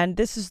 And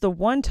this is the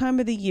one time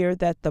of the year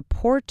that the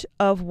Port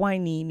of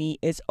Hueneme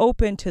is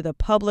open to the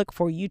public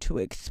for you to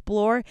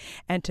explore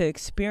and to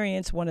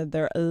experience one of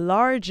their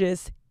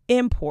largest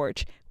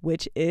import,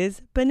 which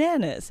is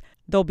bananas.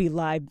 There'll be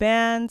live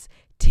bands,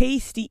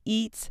 tasty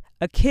eats,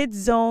 a kids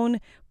zone,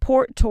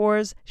 port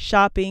tours,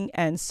 shopping,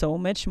 and so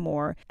much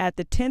more at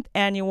the 10th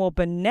annual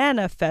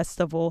Banana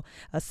Festival,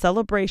 a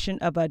celebration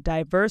of a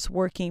diverse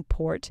working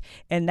port,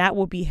 and that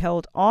will be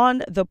held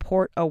on the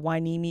Port of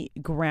Hueneme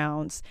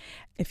grounds.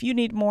 If you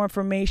need more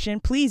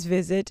information, please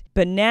visit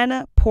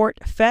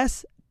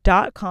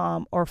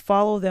bananaportfest.com or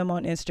follow them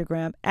on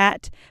Instagram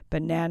at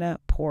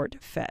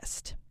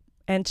bananaportfest.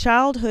 And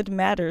Childhood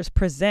Matters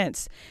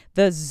presents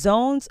the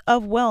Zones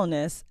of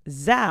Wellness,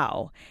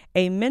 ZOW,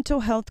 a mental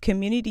health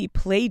community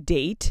play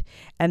date,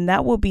 and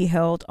that will be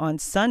held on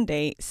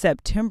Sunday,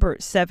 September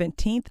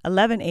 17th,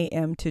 11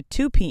 a.m. to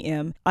 2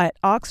 p.m. at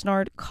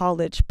Oxnard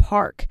College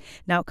Park.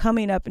 Now,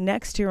 coming up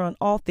next here on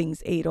All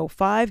Things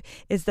 805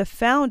 is the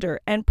founder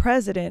and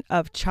president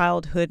of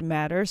Childhood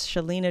Matters,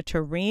 Shalina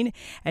Tureen,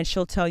 and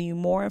she'll tell you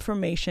more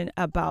information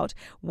about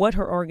what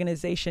her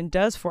organization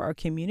does for our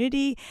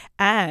community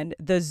and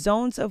the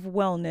Zones of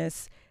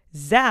Wellness,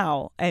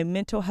 ZOW, a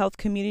mental health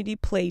community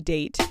play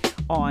date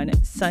on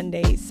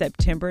Sunday,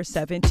 September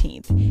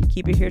 17th.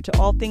 Keep it here to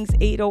All Things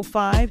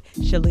 805.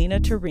 Shalina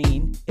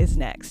Tureen is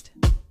next.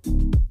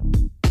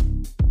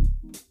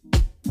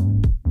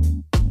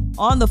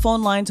 On the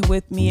phone lines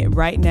with me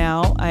right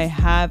now, I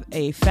have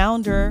a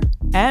founder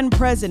and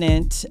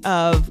president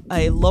of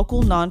a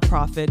local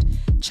nonprofit,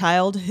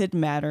 Childhood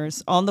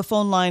Matters, on the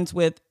phone lines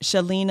with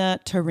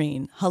Shalina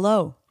Tureen.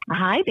 Hello.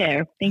 Hi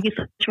there. Thank you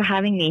so much for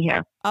having me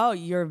here. Oh,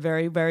 you're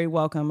very, very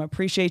welcome.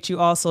 Appreciate you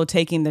also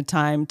taking the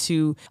time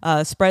to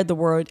spread the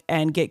word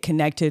and get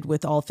connected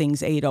with All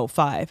Things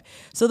 805.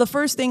 So the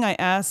first thing I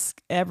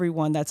ask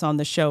everyone that's on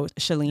the show,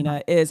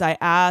 Shalina, is I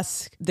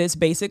ask this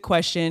basic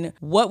question: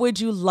 what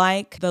would you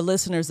like the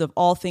listeners of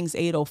All Things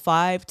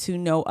 805 to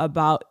know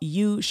about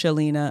you,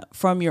 Shalina,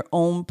 from your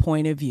own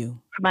point of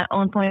view? From my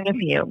own point of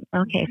view.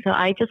 Okay, so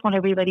I just want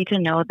everybody to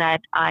know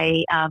that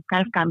I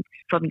kind of come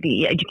from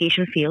the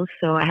education field.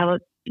 So I have a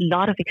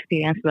lot of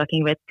experience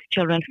working with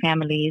children,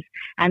 families,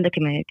 and the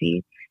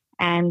community.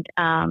 And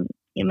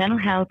mental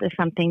health is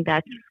something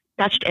that's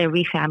touched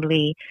every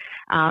family,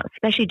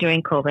 especially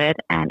during COVID.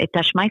 And it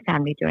touched my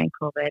family during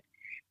COVID.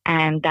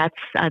 And that's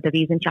the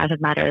reason Childhood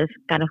Matters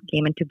kind of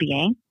came into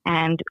being.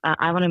 And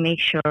I want to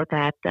make sure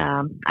that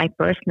I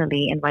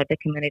personally invite the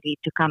community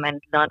to come and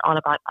learn all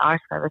about our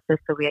services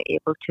so we are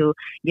able to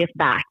give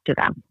back to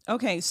them.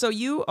 Okay, so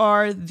you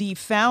are the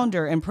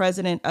founder and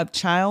president of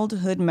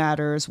Childhood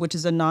Matters, which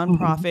is a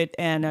nonprofit,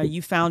 and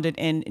you founded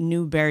in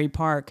Newbury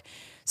Park.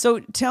 So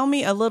tell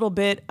me a little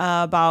bit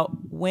about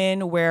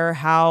when, where,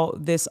 how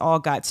this all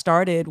got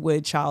started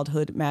with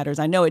Childhood Matters.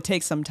 I know it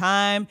takes some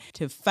time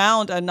to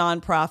found a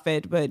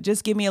nonprofit, but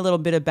just give me a little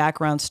bit of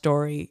background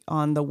story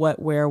on the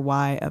what, where,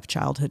 why of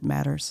Childhood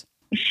Matters.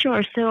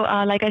 Sure. So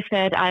like I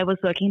said, I was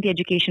working in the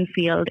education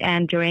field,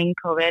 and during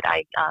COVID,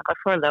 I got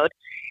furloughed.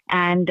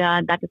 And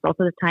that is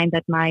also the time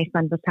that my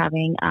son was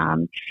having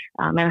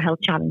mental health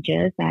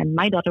challenges. And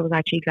my daughter was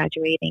actually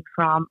graduating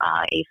from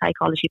a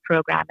psychology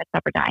program at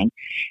Pepperdine.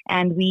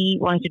 And we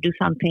wanted to do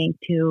something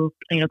to,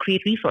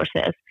 create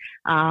resources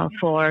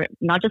for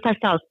not just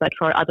ourselves, but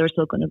for others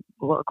who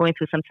are going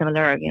through some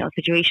similar,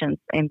 situations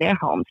in their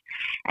homes.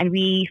 And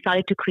we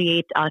started to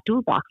create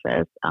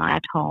toolboxes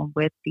at home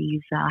with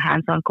these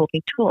hands-on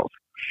coping tools.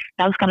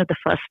 That was kind of the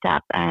first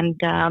step. And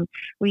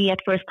we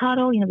at first thought,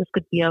 this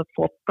could be a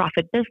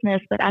for-profit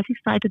business. But as we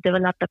started to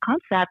develop the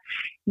concept,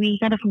 we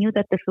kind of knew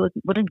that this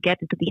wouldn't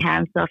get into the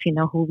hands of,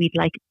 who we'd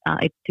like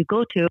it to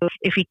go to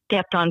if we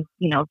kept on,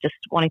 just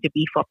wanting to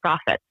be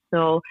for-profit.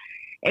 So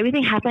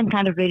everything happened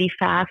kind of really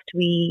fast.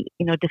 We,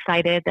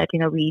 decided that,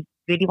 we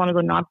really want to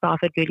go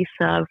nonprofit, really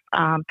serve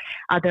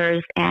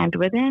others. And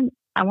within,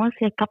 I want to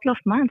say, a couple of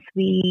months,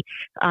 we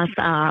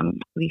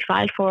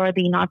filed for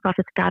the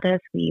nonprofit status.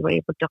 We were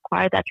able to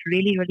acquire that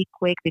really, really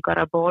quick. We got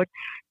our board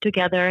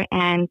together,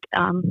 and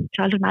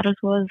Childhood Matters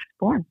was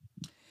born.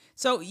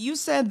 So you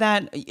said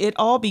that it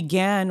all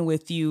began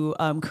with you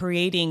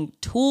creating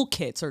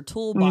toolkits or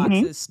Mm-hmm.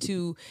 toolboxes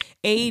to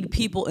aid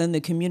people in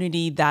the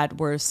community that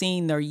were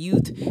seeing their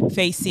youth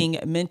facing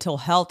mental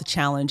health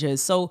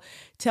challenges. So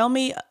tell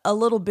me a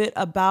little bit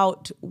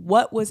about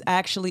what was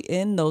actually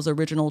in those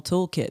original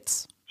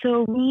toolkits.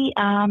 So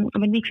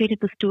when we created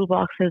those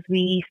toolboxes,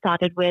 we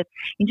started with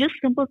just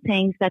simple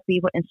things that we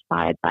were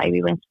inspired by.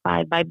 We were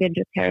inspired by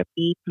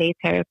bibliotherapy, play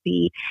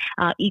therapy,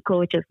 eco,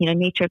 which is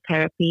nature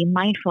therapy,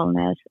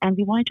 mindfulness, and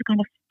we wanted to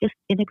kind of just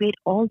integrate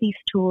all these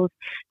tools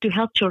to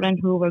help children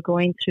who were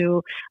going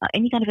through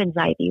any kind of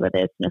anxiety,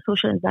 whether it's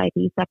social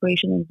anxiety,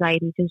 separation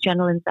anxiety, just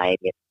general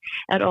anxiety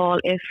at all.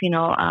 If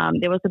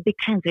there was a big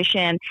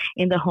transition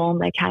in the home,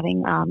 like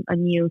having a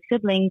new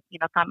sibling,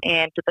 come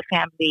in to the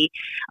family,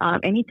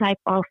 any type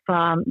of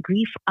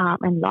grief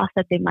and loss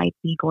that they might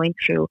be going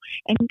through,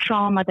 any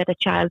trauma that a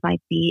child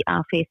might be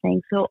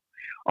facing. So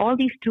all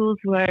these tools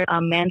were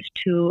meant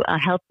to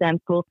help them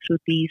go through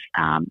these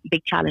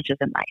big challenges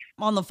in life.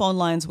 On the phone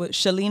lines with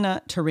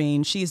Shalina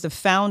Tareen. She's the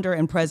founder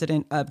and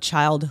president of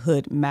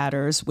Childhood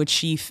Matters,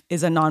 which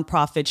is a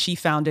nonprofit she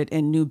founded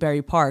in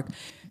Newbury Park.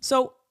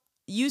 So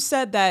you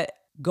said that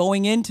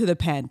going into the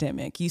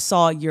pandemic, you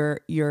saw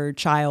your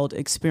child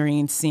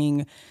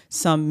experiencing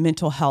some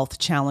mental health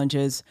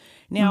challenges.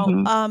 Now,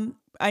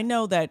 I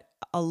know that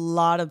a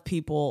lot of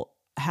people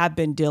have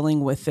been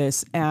dealing with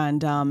this,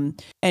 and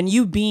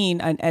you being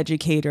an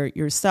educator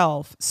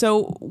yourself.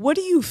 So what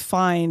do you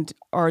find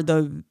are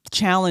the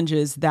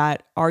challenges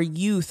that our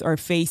youth are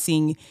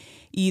facing,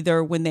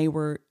 either when they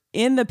were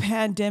in the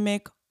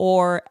pandemic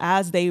or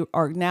as they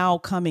are now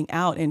coming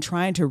out and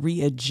trying to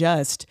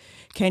readjust?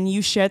 Can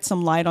you shed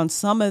some light on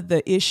some of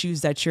the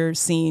issues that you're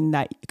seeing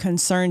that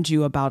concerns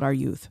you about our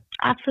youth?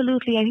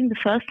 Absolutely. I think the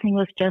first thing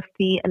was just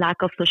the lack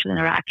of social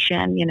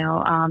interaction.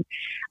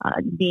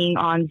 Being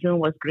on Zoom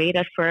was great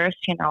at first.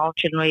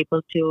 Children were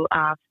able to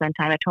spend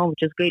time at home,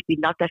 which is great. We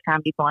love that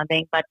family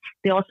bonding, but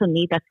they also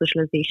need that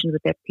socialization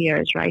with their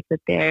peers, right?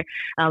 With their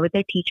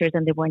teachers,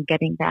 and they weren't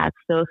getting that.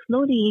 So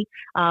slowly,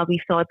 we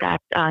saw that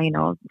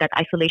that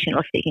isolation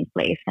was taking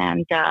place,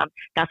 and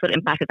that's what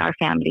impacted our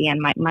family and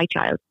my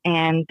child.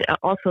 And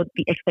also,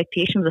 the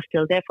expectations were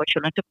still there for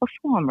children to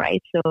perform,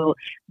 right? So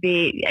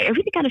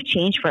everything kind of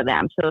changed for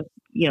them. So,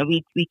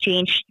 we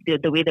changed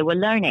the way they were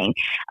learning,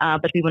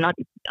 but we were not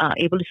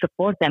able to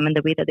support them in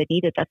the way that they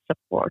needed that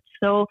support.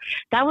 So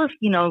that was,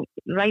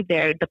 right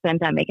there, the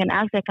pandemic. And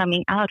as they're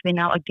coming out, we're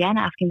now again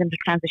asking them to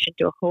transition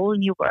to a whole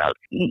new world.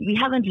 We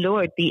haven't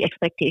lowered the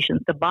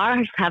expectations. The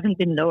bars haven't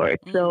been lowered.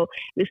 So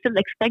we still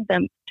expect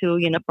them to,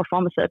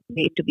 perform a certain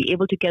way to be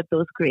able to get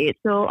those grades.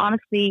 So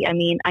honestly,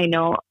 I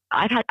know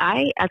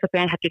I, as a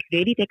parent, had to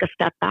really take a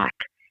step back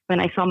when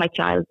I saw my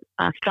child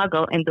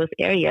struggle in those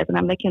areas. And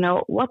I'm like,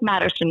 what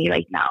matters to me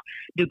right now?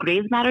 Do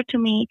grades matter to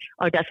me,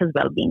 or does his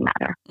well-being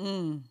matter?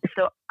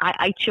 So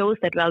I chose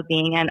that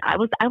well-being, and I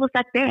was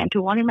that parent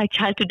who wanted my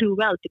child to do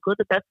well, to go to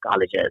the best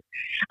colleges,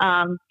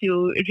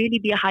 to really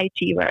be a high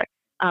achiever.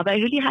 But I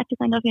really had to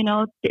kind of,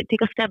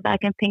 take a step back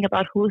and think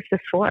about who is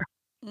this for?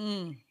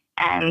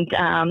 And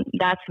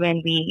that's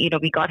when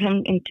we got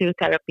him into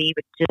therapy,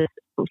 which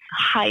is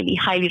highly,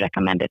 highly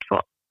recommended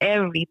for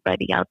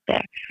everybody out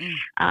there,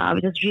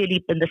 which has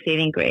really been the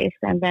saving grace.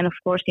 And then, of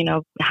course,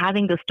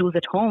 having those tools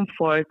at home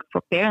for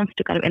parents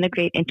to kind of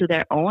integrate into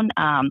their own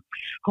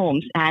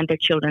homes and their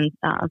children.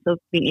 So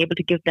being able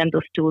to give them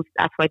those tools,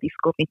 that's why these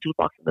scoping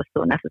toolboxes are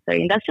so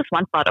necessary. And that's just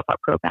one part of our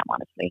program,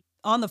 honestly.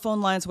 On the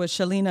phone lines with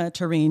Shalina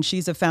Tareen.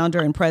 She's a founder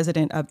and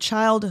president of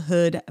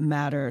Childhood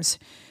Matters.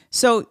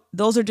 So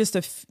those are just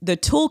the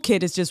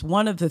toolkit is just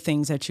one of the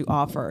things that you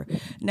offer.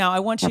 Now, I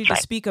want you to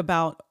speak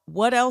about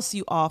what else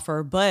you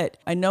offer, but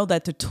I know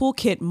that the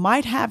toolkit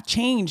might have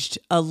changed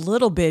a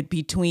little bit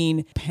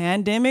between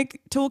pandemic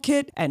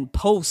toolkit and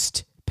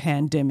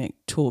post-pandemic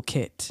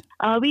toolkit.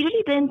 We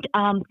really didn't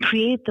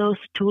create those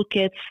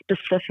toolkits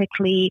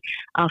specifically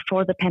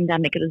for the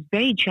pandemic. It was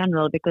very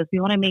general because we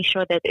want to make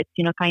sure that it's,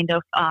 kind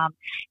of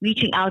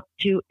reaching out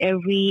to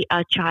every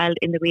child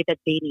in the way that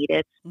they need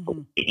it.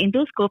 In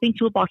those scoping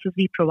toolboxes,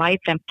 we provide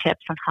them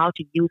tips on how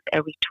to use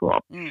every tool.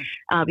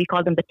 We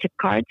call them the tip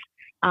cards.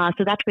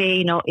 So that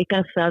way, it kind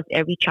of serves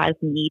every child's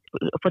need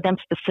for them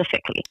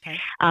specifically. Okay.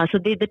 So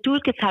the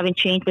toolkits haven't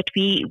changed, but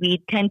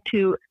we tend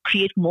to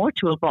create more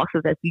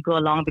toolboxes as we go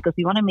along because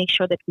we want to make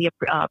sure that we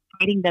are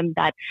providing them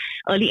that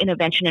early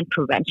intervention and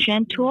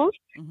prevention tools.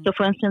 So,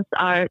 for instance,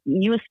 our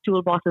newest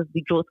toolbox is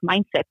the growth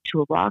mindset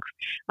toolbox,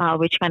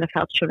 which kind of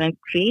helps children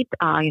create,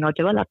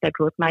 develop their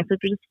growth mindset,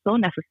 which is so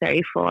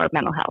necessary for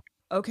mental health.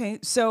 Okay.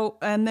 So,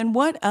 and then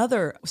what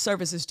other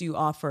services do you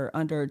offer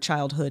under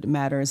Childhood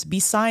Matters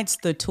besides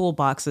the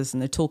toolboxes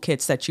and the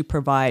toolkits that you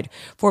provide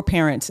for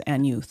parents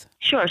and youth?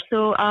 Sure.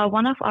 So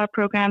one of our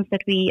programs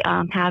that we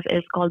have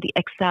is called the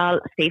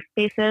Excel Safe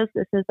Spaces.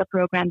 This is a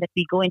program that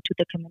we go into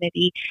the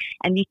community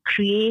and we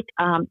create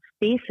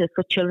spaces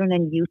for children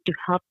and youth to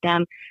help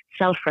them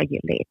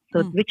self-regulate.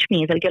 So, which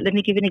means, let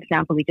me give you an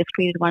example. We just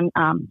created one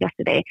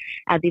yesterday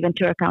at the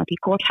Ventura County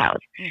Courthouse.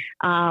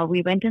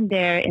 We went in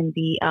there in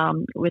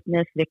the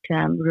witness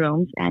victim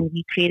rooms, and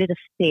we created a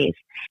space,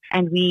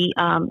 and we,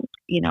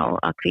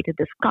 created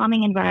this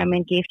calming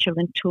environment, gave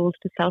children tools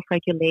to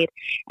self-regulate,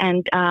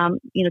 and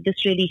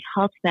this really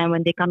helps them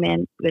when they come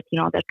in with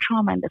their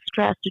trauma and the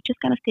stress to just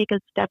kind of take a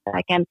step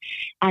back and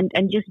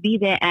just be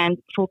there and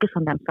focus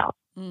on themselves.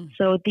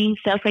 So these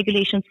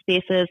self-regulation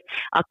spaces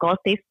are called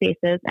safe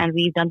spaces, and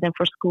we've done them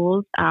for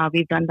schools.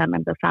 We've done them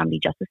in the Family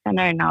Justice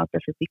Center, and now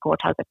this is the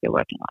courthouse that we're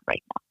working on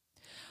right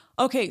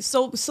now. Okay,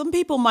 so some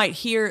people might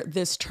hear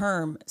this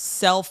term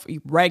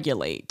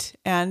self-regulate,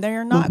 and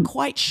they're not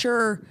quite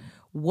sure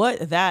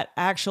what that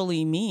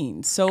actually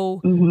means.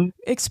 So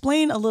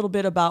explain a little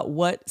bit about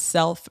what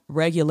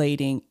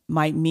self-regulating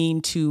might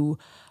mean to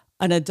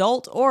an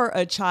adult or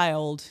a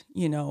child,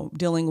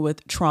 dealing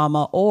with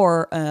trauma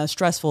or a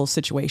stressful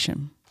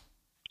situation.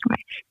 Right.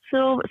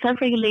 So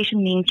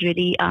self-regulation means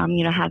really,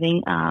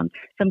 having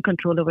some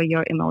control over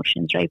your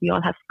emotions, right? We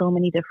all have so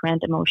many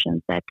different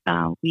emotions that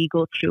we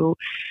go through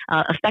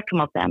a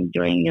spectrum of them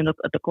during,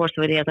 the course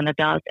of a day as an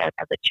adult, as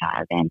a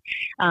child. And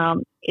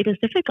it is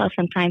difficult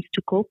sometimes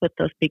to cope with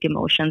those big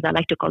emotions. I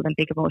like to call them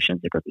big emotions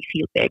because we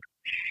feel big.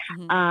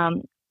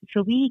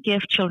 So we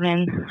give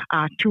children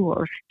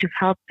tools to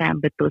help them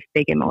with those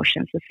big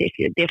emotions. So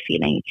if they're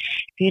feeling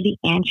really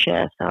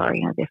anxious or,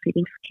 they're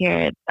feeling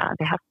scared,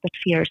 they have that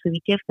fear. So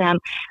we give them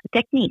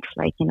techniques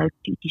like, to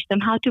teach them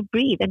how to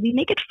breathe, and we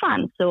make it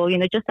fun. So,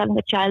 just telling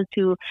a child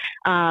to,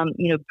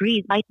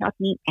 breathe might not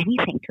mean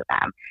anything to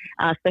them,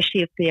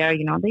 especially if they are,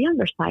 on the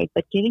younger side,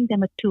 but giving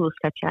them a tool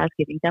such as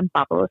giving them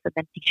bubbles and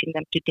then teaching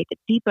them to take a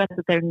deep breath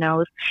with their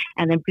nose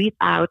and then breathe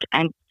out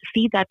and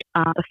see that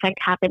effect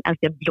happen as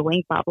they're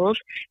blowing bubbles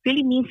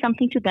really means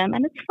something to them,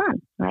 and it's fun,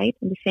 right?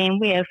 In the same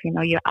way, if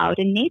you're out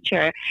in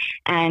nature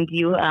and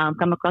you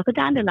come across a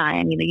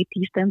dandelion, you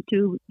teach them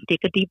to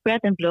take a deep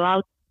breath and blow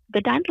out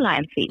the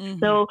dandelion seeds.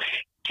 So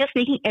just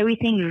making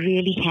everything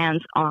really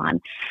hands-on.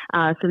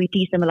 So we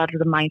teach them a lot of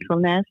the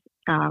mindfulness,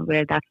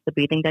 where that's the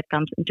breathing that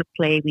comes into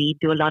play. We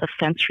do a lot of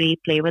sensory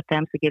play with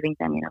them, so giving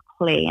them,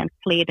 play and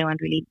Play-Doh and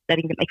really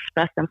letting them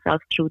express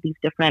themselves through these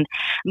different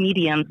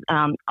mediums.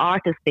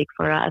 Art is big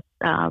for us.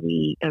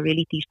 We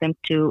really teach them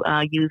to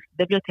use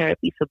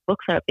bibliotherapy, so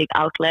books are a big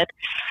outlet.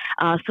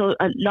 So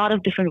a lot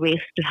of different ways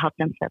to help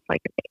them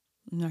self-regulate.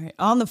 All right.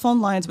 On the phone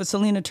lines with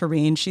Selena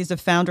Tureen. She's the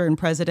founder and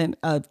president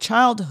of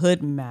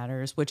Childhood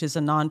Matters, which is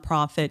a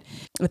nonprofit.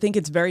 I think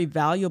it's very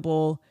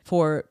valuable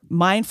for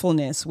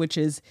mindfulness, which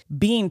is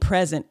being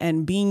present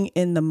and being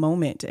in the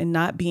moment and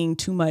not being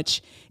too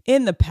much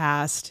in the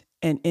past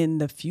and in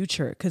the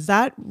future, because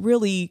that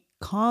really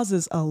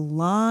causes a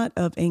lot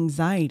of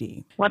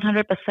anxiety.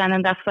 100%.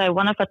 And that's why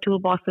one of our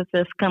toolboxes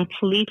is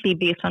completely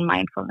based on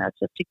mindfulness,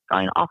 just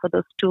to offer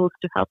those tools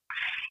to help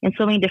in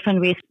so many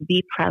different ways to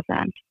be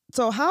present.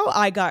 So how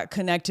I got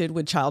connected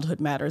with Childhood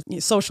Matters,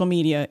 social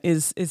media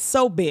is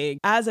so big.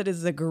 As it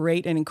is a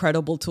great and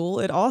incredible tool,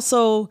 it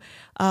also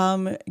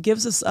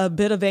gives us a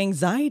bit of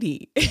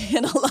anxiety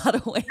in a lot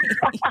of ways.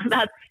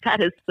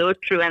 That is so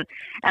true.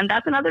 And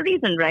that's another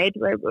reason, right,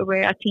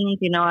 where our teens,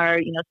 are,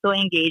 so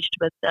engaged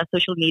with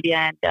social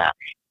media and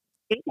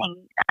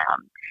facing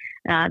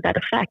that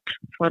effect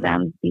for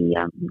them,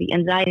 the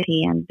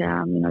anxiety and,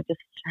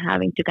 just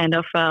having to kind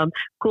of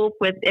cope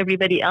with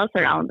everybody else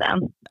around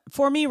them.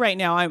 For me right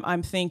now,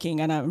 I'm thinking,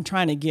 and I'm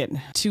trying to get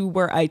to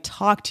where I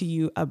talk to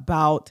you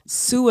about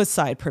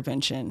suicide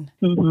prevention,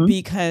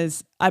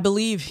 because I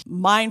believe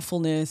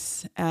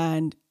mindfulness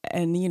and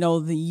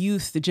the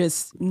youth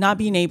just not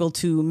being able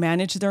to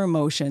manage their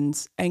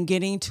emotions and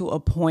getting to a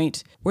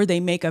point where they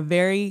make a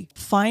very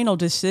final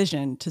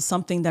decision to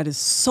something that is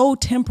so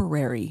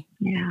temporary.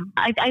 Yeah,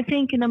 I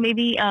think,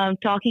 maybe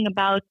talking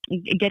about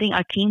getting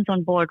our teens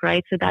on board,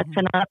 right? So that's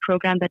another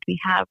program that we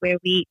have where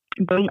we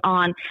bring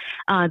on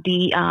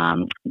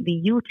the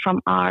youth from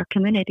our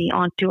community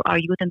onto our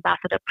Youth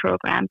Ambassador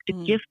program to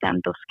give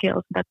them those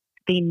skills that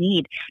they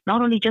need,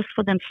 not only just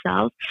for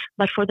themselves,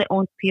 but for their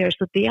own peers.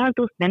 So they are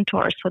those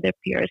mentors for their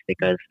peers,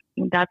 because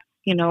that's,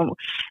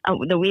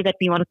 the way that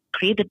we want to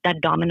create that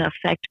domino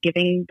effect,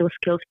 giving those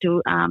skills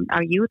to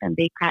our youth, and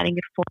they carrying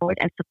it forward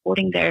and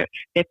supporting their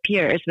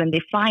peers when they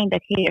find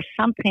that, hey, there's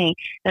something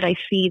that I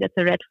see that's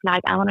a red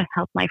flag. I want to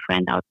help my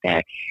friend out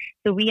there.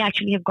 So we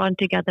actually have gone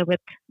together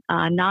with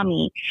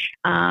NAMI,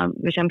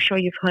 which I'm sure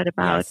you've heard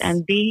about, yes.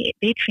 And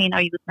they train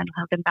our youth mental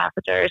health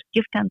ambassadors,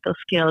 give them those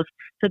skills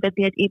so that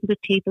they're able to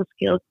take those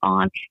skills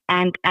on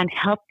and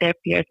help their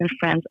peers and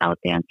friends out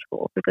there in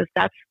school, because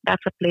that's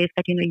a place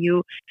that you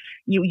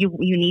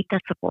need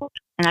that support,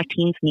 and our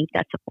teams need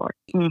that support.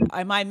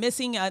 Am I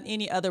missing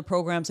any other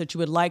programs that you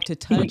would like to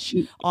touch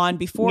on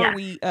before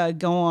we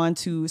go on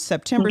to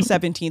September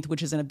 17th,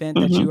 which is an event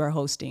that you are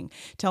hosting?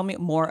 Tell me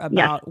more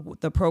about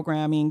the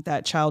programming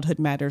that Childhood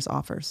Matters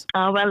offers.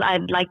 Well,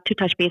 I'd like to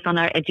touch base on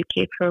our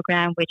Educate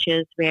program, which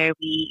is where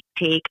we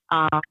take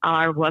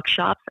our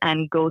workshops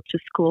and go to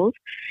schools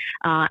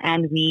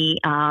and we,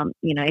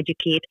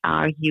 educate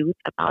our youth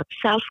about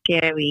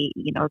self-care. We,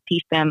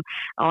 teach them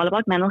all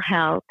about mental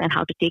health and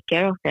how to take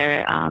care of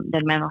their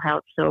mental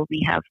health. So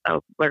we have a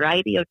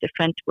variety of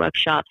different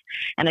workshops.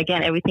 And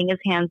again, everything is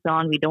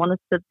hands-on. We don't want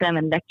to sit them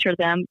and lecture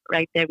them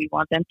right there. We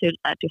want them to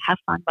have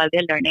fun while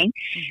they're learning.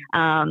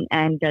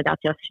 And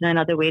that's just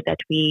another way that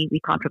we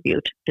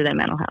contribute to their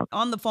mental health.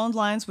 On the phone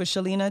lines with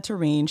Shalina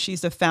Tareen.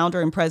 She's the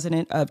founder and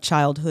president of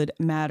Childhood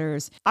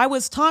Matters. I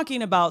was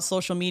talking about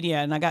social media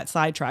and I got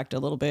sidetracked a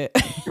little bit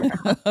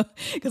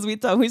because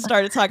we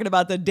started talking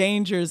about the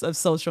dangers of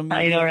social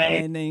media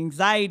and the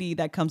anxiety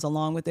that comes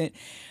along with it.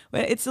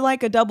 But it's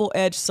like a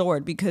double-edged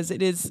sword because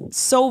it is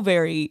so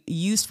very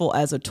useful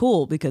as a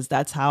tool, because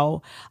that's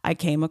how I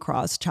came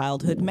across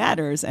Childhood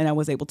Matters and I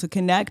was able to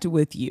connect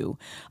with you.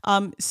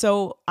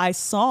 So I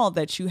saw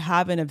that you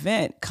have an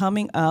event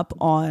coming up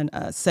on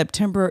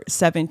September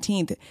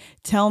 17th.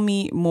 Tell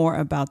me more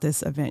about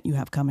this event you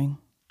have coming.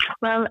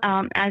 Well,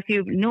 as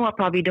you know or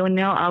probably don't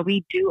know,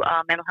 we do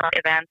mental health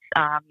events,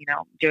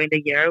 during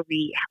the year.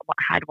 We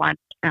had one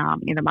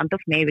in the month of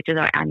May, which is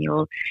our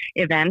annual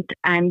event.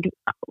 And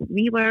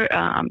we were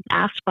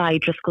asked by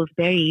Driscoll's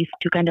Berries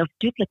to kind of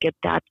duplicate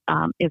that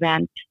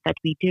event that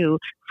we do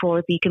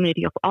for the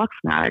community of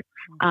Oxnard.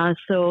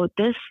 So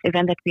this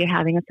event that we're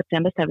having on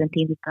September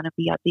 17th is going to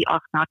be at the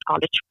Oxnard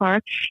College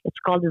Park. It's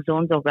called the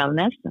Zones of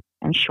Wellness,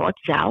 in short,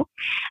 ZOW.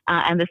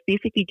 And this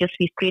basically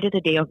we've created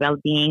a day of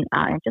well-being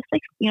and just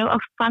like, a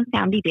fun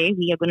family day.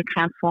 We are going to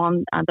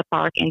transform the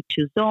park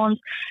into zones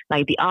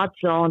like the art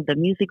zone, the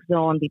music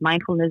zone, the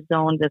mindfulness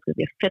zone. There's going to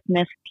be a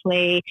fitness,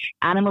 play,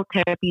 animal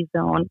therapy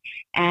zone.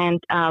 And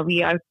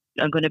we are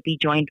going to be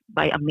joined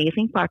by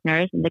amazing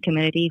partners in the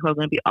community who are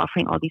going to be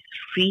offering all these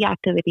free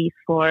activities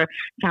for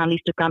families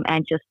to come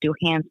and just do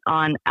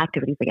hands-on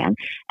activities again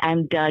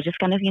and just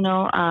kind of,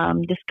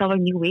 discover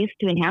new ways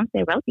to enhance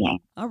their well-being.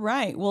 All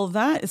right. Well,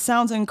 that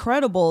sounds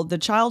incredible. The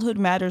Childhood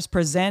Matters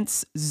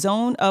presents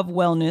Zone of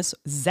Wellness,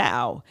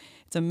 ZOW.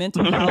 It's a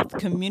mental health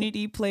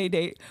community play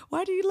date.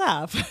 Why do you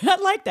laugh? I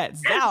like that.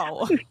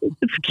 ZOW.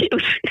 It's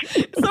cute.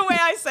 It's the way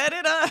I said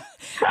it.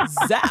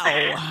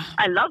 ZOW.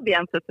 I love the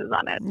emphasis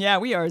on it. Yeah,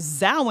 we are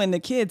zowing the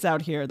kids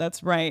out here.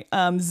 That's right.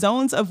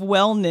 Zones of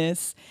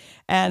Wellness.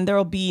 And there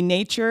will be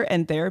nature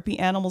and therapy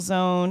animal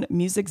zone,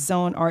 music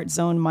zone, art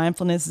zone,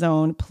 mindfulness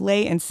zone,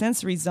 play and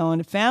sensory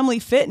zone, family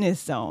fitness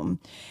zone.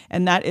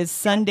 And that is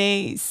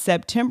Sunday,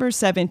 September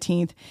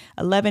 17th,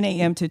 11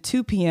 a.m. to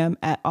 2 p.m.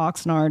 at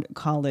Oxnard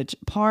College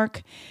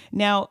Park.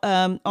 Now,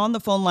 on the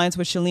phone lines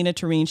with Shalina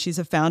Tareen, she's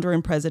a founder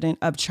and president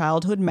of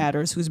Childhood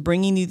Matters, who's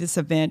bringing you this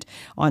event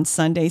on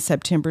Sunday,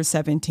 September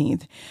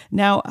 17th.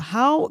 Now,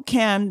 how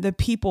can the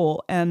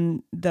people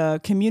and the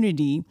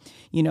community,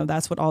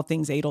 that's what All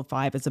Things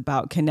 805 is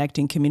about,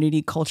 connecting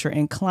community, culture,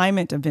 and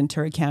climate of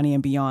Ventura County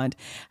and beyond.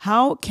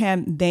 How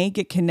can they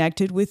get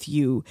connected with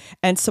you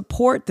and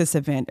support this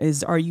event?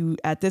 Are you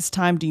at this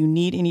time, do you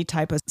need any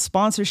type of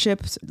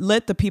sponsorships?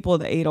 Let the people of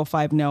the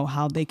 805 know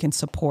how they can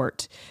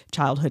support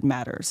Childhood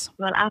Matters.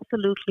 Well,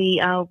 absolutely.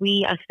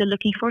 We are still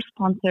looking for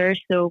sponsors.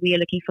 So we are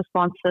looking for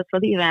sponsors for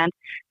the event,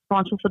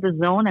 sponsors for the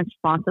zone, and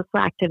sponsors for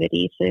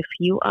activities. So if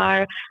you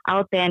are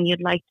out there and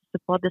you'd like to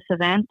support this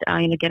event,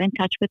 get in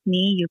touch with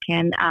me. You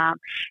can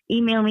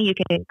email me. You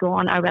can go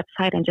on our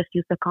website and just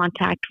use the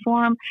contact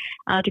form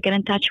to get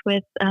in touch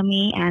with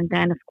me. And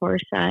then, of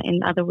course,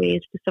 in other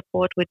ways to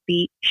support would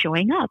be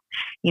showing up.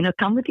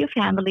 Come with your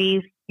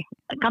families.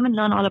 Come and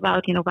learn all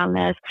about,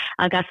 wellness.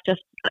 That's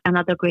just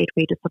another great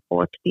way to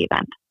support the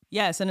event.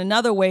 Yes, and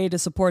another way to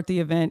support the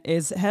event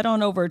is head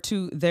on over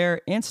to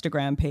their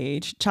Instagram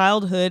page,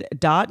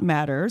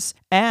 childhood.matters,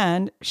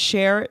 and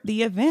share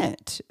the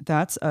event.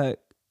 That's a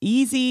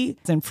easy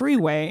and free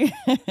way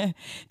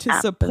to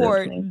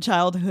support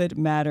Childhood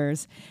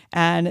Matters.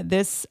 And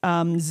this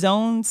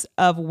Zones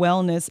of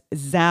Wellness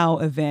ZOW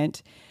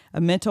event, a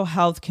mental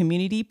health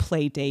community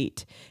play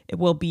date, it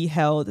will be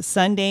held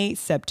Sunday,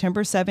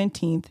 September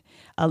 17th,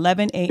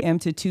 11 a.m.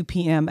 to 2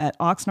 p.m. at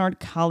Oxnard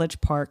College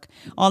Park.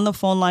 On the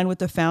phone line with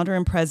the founder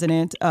and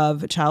president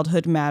of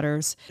Childhood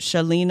Matters,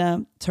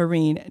 Shalina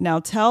Tareen. Now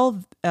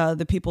tell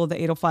the people of the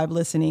 805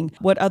 listening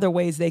what other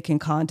ways they can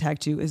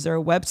contact you. Is there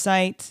a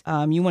website?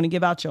 You want to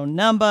give out your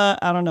number?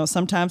 I don't know.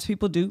 Sometimes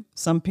people do.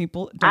 Some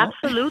people don't.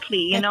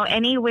 Absolutely.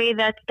 Any way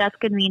that's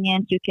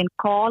convenient. You can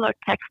call or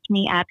text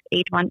me at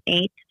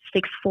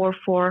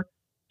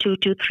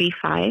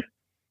 818-644-2235.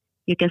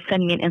 You can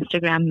send me an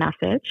Instagram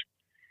message.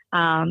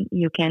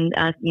 You can,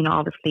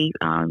 obviously,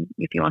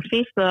 if you're on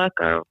Facebook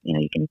or,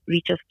 you can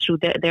reach us through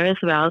there as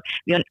well.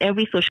 We're on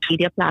every social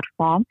media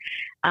platform.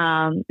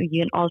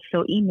 You can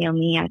also email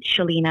me at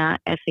Shalina,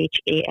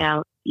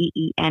 SHALEENA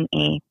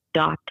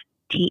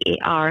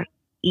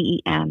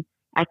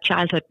at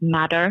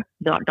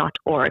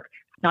childhoodmatter.org.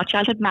 Not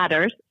Childhood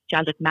Matters,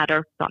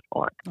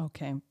 childhoodmatter.org.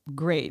 Okay,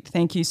 great.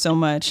 Thank you so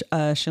much,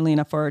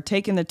 Shalina, for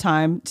taking the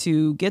time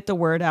to get the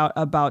word out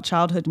about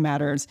Childhood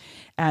Matters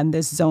and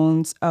this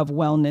Zones of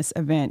Wellness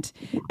event.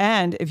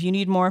 And if you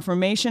need more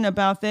information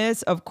about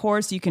this, of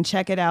course, you can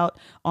check it out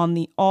on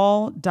the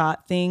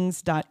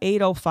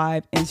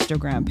all.things.805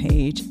 Instagram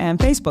page and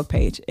Facebook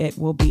page. It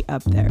will be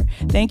up there.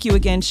 Thank you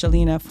again,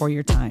 Shalina, for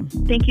your time.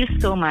 Thank you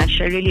so much.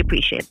 I really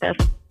appreciate this.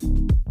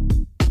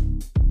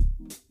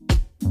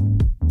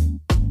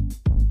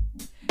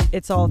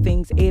 It's All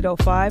Things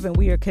 805, and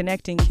we are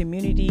connecting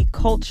community,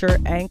 culture,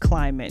 and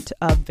climate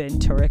of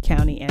Ventura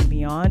County and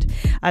beyond.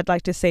 I'd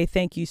like to say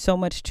thank you so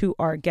much to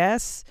our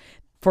guests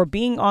for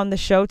being on the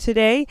show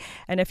today.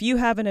 And if you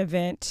have an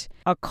event,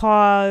 a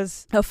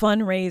cause, a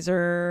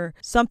fundraiser,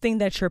 something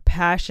that you're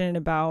passionate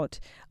about,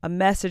 a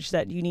message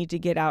that you need to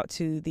get out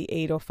to the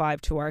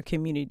 805, to our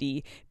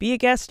community, be a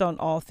guest on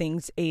All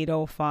Things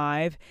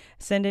 805.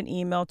 Send an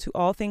email to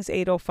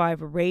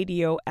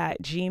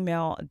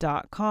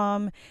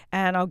allthings805radio@gmail.com,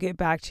 and I'll get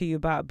back to you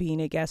about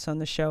being a guest on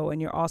the show. And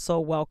you're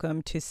also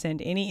welcome to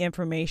send any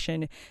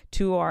information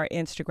to our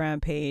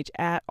Instagram page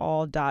at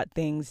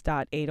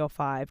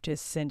all.things.805.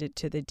 Just send it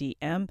to the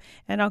DM,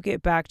 and I'll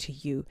get back to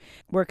you.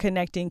 We're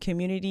connecting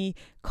community,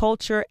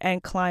 culture,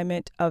 and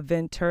climate of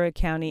Ventura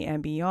County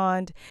and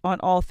beyond on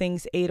All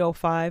Things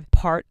 805,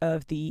 part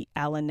of the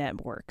Allen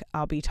Network.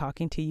 I'll be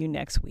talking to you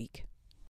next week.